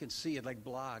 If I can see it like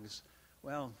blogs,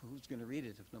 well, who's going to read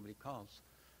it if nobody calls?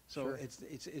 So Sure.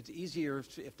 it's easier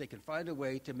if they can find a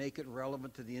way to make it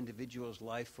relevant to the individual's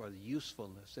life or the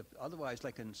usefulness. If otherwise,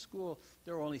 like in school,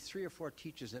 there were only 3 or 4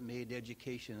 teachers that made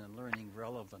education and learning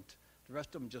relevant. The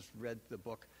rest of them just read the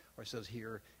book or says,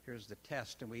 here's the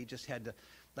test. And we just had to,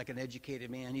 like an educated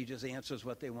man, he just answers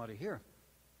what they want to hear.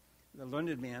 The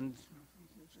learned man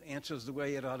answers the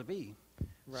way it ought to be.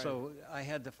 Right. So I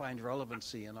had to find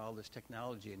relevancy in all this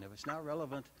technology. And if it's not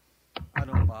relevant, I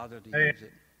don't bother to use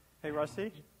it. Hey,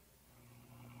 Rusty?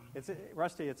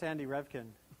 Rusty, it's Andy Revkin.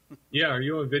 Yeah, are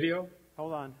you on video?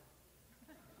 Hold on.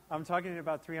 I'm talking to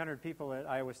about 300 people at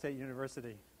Iowa State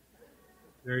University.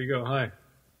 There you go. Hi.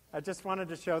 I just wanted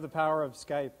to show the power of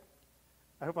Skype.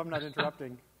 I hope I'm not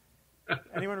interrupting.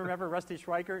 Anyone remember Rusty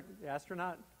Schweikert, the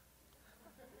astronaut?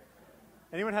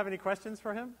 Anyone have any questions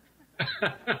for him?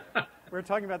 We're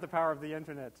talking about the power of the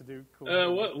internet to do cool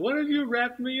things. What have you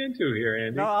wrapped me into here,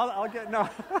 Andy? No, I'll get, no.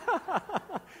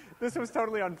 This was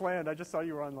totally unplanned. I just saw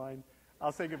you were online.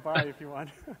 I'll say goodbye if you want.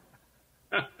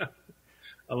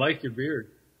 I like your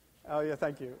beard. Oh, yeah,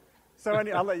 thank you. So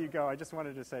I'll let you go. I just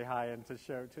wanted to say hi and to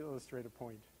illustrate a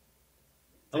point.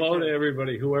 Hello to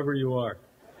everybody, whoever you are.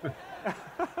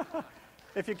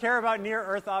 If you care about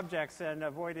near-Earth objects and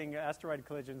avoiding asteroid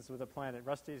collisions with a planet,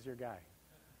 Rusty's your guy.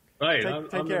 Right.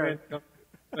 Take care.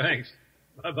 Thanks.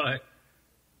 Bye-bye.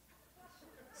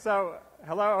 So,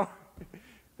 hello.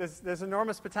 There's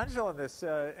enormous potential in this.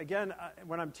 Again,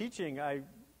 when I'm teaching, I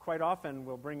quite often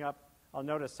will bring up, I'll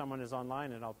notice someone is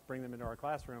online and I'll bring them into our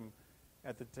classroom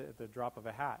at the drop of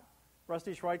a hat.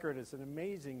 Rusty Schweikert is an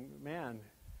amazing man,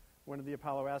 one of the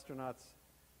Apollo astronauts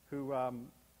who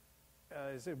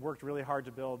has worked really hard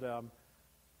to build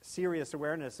serious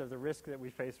awareness of the risk that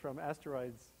we face from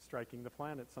asteroids striking the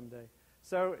planet someday.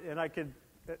 So, and I could,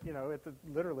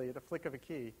 literally at a flick of a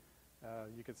key,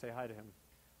 you could say hi to him.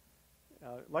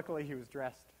 Luckily, he was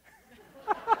dressed.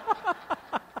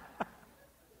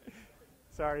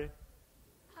 Sorry.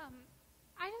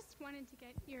 I just wanted to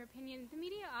get your opinion. The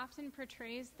media often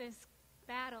portrays this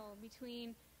battle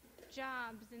between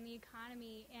jobs and the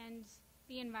economy and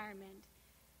the environment.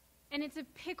 And it's a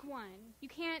pick one. You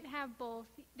can't have both.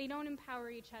 They don't empower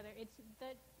each other. It's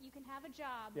that you can have a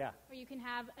job or you can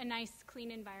have a nice, clean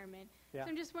environment. Yeah.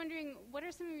 So I'm just wondering, what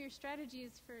are some of your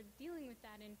strategies for dealing with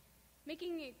that and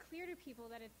making it clear to people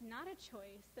that it's not a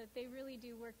choice, that they really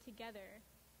do work together?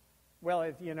 Well,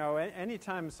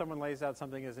 anytime someone lays out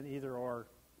something as an either-or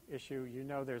issue,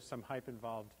 there's some hype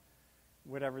involved.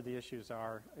 Whatever the issues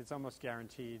are, it's almost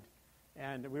guaranteed.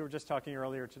 And we were just talking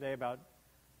earlier today about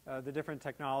the different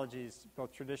technologies,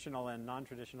 both traditional and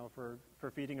non-traditional,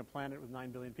 for feeding a planet with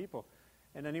 9 billion people.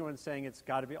 And anyone saying it's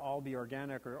got to all be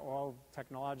organic or all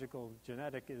technological,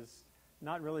 genetic is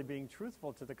not really being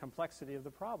truthful to the complexity of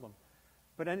the problem.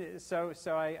 But so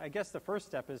I guess the first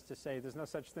step is to say there's no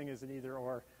such thing as an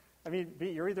either-or. I mean,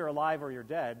 you're either alive or you're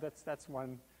dead. That's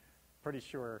one pretty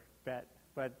sure bet.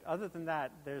 But other than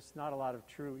that, there's not a lot of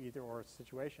true either-or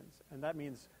situations. And that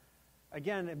means,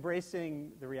 again,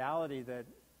 embracing the reality that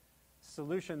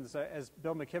solutions, as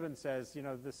Bill McKibben says,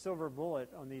 the silver bullet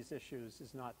on these issues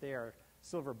is not there.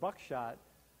 Silver buckshot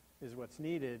is what's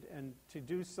needed. And to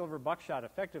do silver buckshot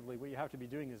effectively, what you have to be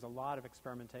doing is a lot of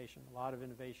experimentation, a lot of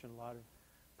innovation, a lot of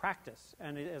practice.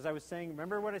 And as I was saying,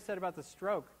 remember what I said about the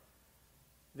stroke?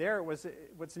 There,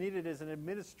 what's needed is an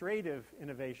administrative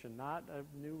innovation, not a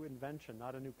new invention,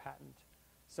 not a new patent.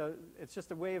 So it's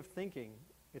just a way of thinking.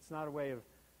 It's not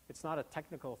a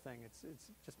technical thing. It's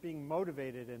just being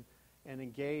motivated and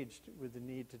engaged with the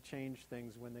need to change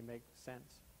things when they make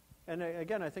sense. And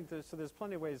again, I think there's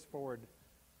plenty of ways forward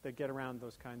that get around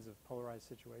those kinds of polarized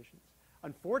situations.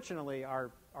 Unfortunately,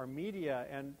 our media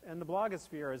and the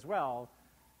blogosphere as well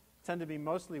tend to be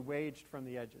mostly waged from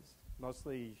the edges,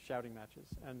 mostly shouting matches.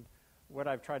 And what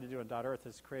I've tried to do on .earth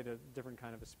is create a different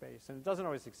kind of a space. And it doesn't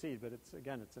always succeed, but it's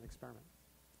an experiment.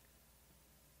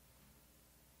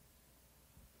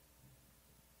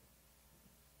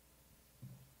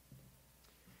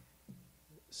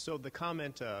 So the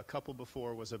comment a couple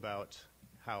before was about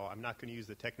how I'm not going to use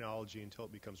the technology until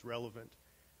it becomes relevant.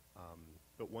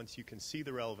 But once you can see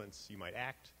the relevance, you might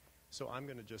act. So I'm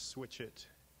going to just switch it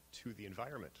to the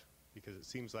environment, because it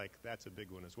seems like that's a big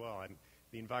one as well.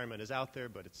 The environment is out there,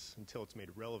 but until it's made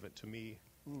relevant to me,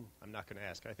 I'm not going to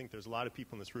ask. I think there's a lot of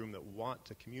people in this room that want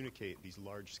to communicate these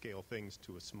large-scale things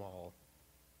to a small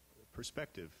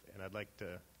perspective, and I'd like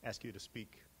to ask you to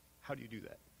speak. How do you do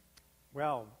that?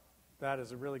 Well, that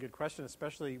is a really good question,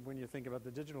 especially when you think about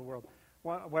the digital world.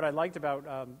 What I liked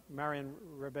about Marian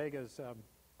Rebega's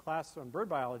class on bird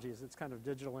biology is it's kind of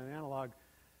digital and analog.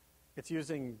 It's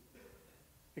using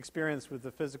experience with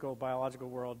the physical, biological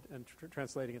world and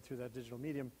translating it through that digital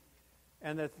medium.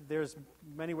 And that there's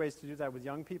many ways to do that with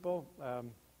young people.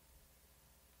 I'm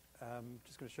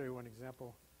just going to show you one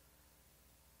example.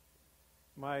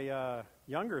 My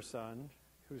younger son,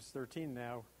 who's 13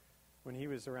 now, when he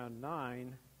was around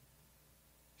 9,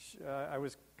 I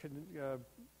was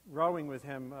rowing with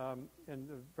him in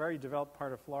a very developed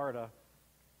part of Florida.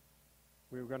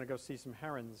 We were going to go see some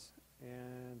herons,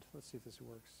 and let's see if this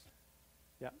works.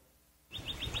 Yeah.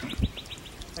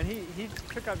 And he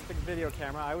took out the video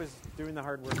camera. I was doing the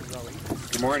hard work of rowing.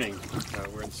 Good morning.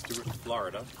 We're in Stuart,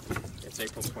 Florida. It's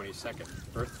April 22nd,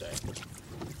 Earth Day.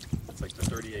 It's like the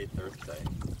 38th Earth Day.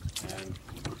 And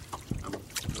I'm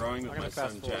rowing with my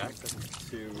son Jack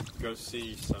to go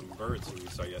see some birds who we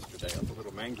saw yesterday up a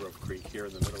little mangrove creek here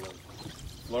in the middle of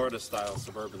Florida-style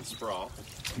suburban sprawl.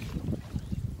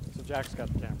 So Jack's got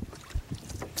the camera.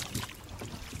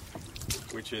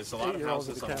 Which is a lot of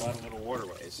houses on a lot of little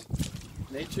waterways.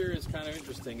 Nature is kind of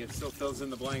interesting. It still fills in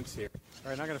the blanks here. All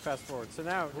right, now I'm going to fast forward. So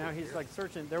now he's like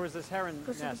searching. There was this heron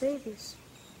Those nest. are the babies.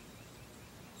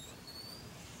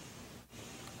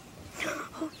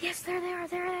 Oh, yes, there they are.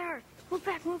 There they are. Move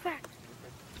back, move back.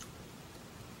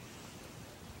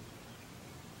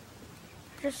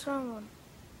 I just saw one.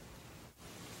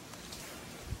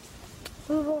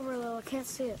 Move over a little. I can't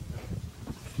see it.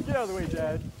 Get out of the way,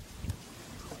 Jad.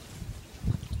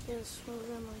 Yes, move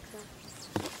them like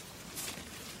that.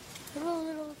 Hello,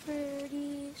 little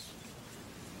birdies.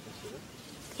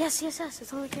 Yes, yes, yes.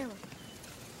 It's on the camera.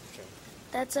 Okay.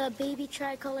 That's a baby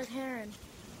tricolored heron.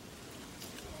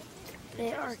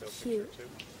 They are cute.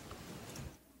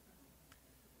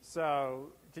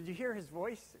 So, did you hear his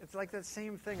voice? It's like that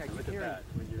same thing. I could hear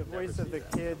the voice of the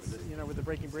kids, with the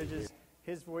breaking bridges.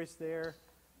 His voice there,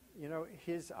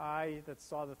 his eye that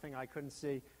saw the thing I couldn't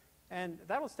see. And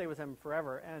that will stay with him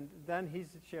forever. And then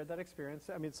he's shared that experience.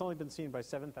 I mean, it's only been seen by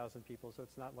 7,000 people, so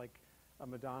it's not like a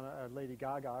Madonna or Lady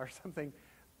Gaga or something.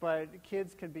 But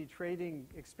kids can be trading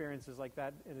experiences like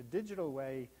that in a digital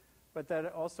way, but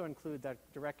that also include that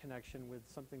direct connection with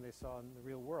something they saw in the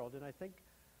real world. And I think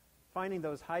finding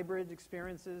those hybrid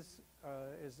experiences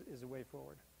is a way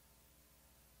forward.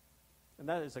 And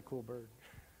that is a cool bird.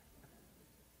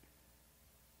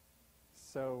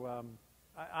 So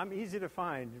I'm easy to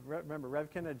find. Remember,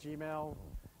 Revkin at Gmail.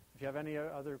 If you have any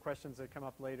other questions that come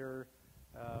up later,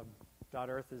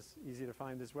 .earth is easy to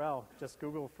find as well. Just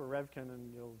Google for Revkin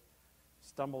and you'll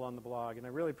stumble on the blog. And I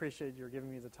really appreciate your giving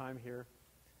me the time here.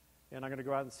 And I'm going to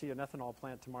go out and see an ethanol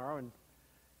plant tomorrow and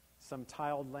some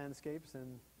tiled landscapes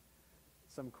and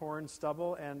some corn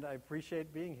stubble. And I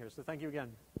appreciate being here. So thank you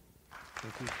again.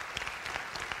 Thank you.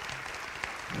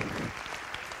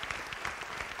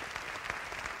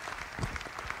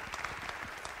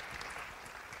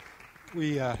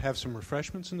 We have some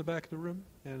refreshments in the back of the room,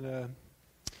 and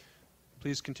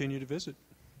please continue to visit.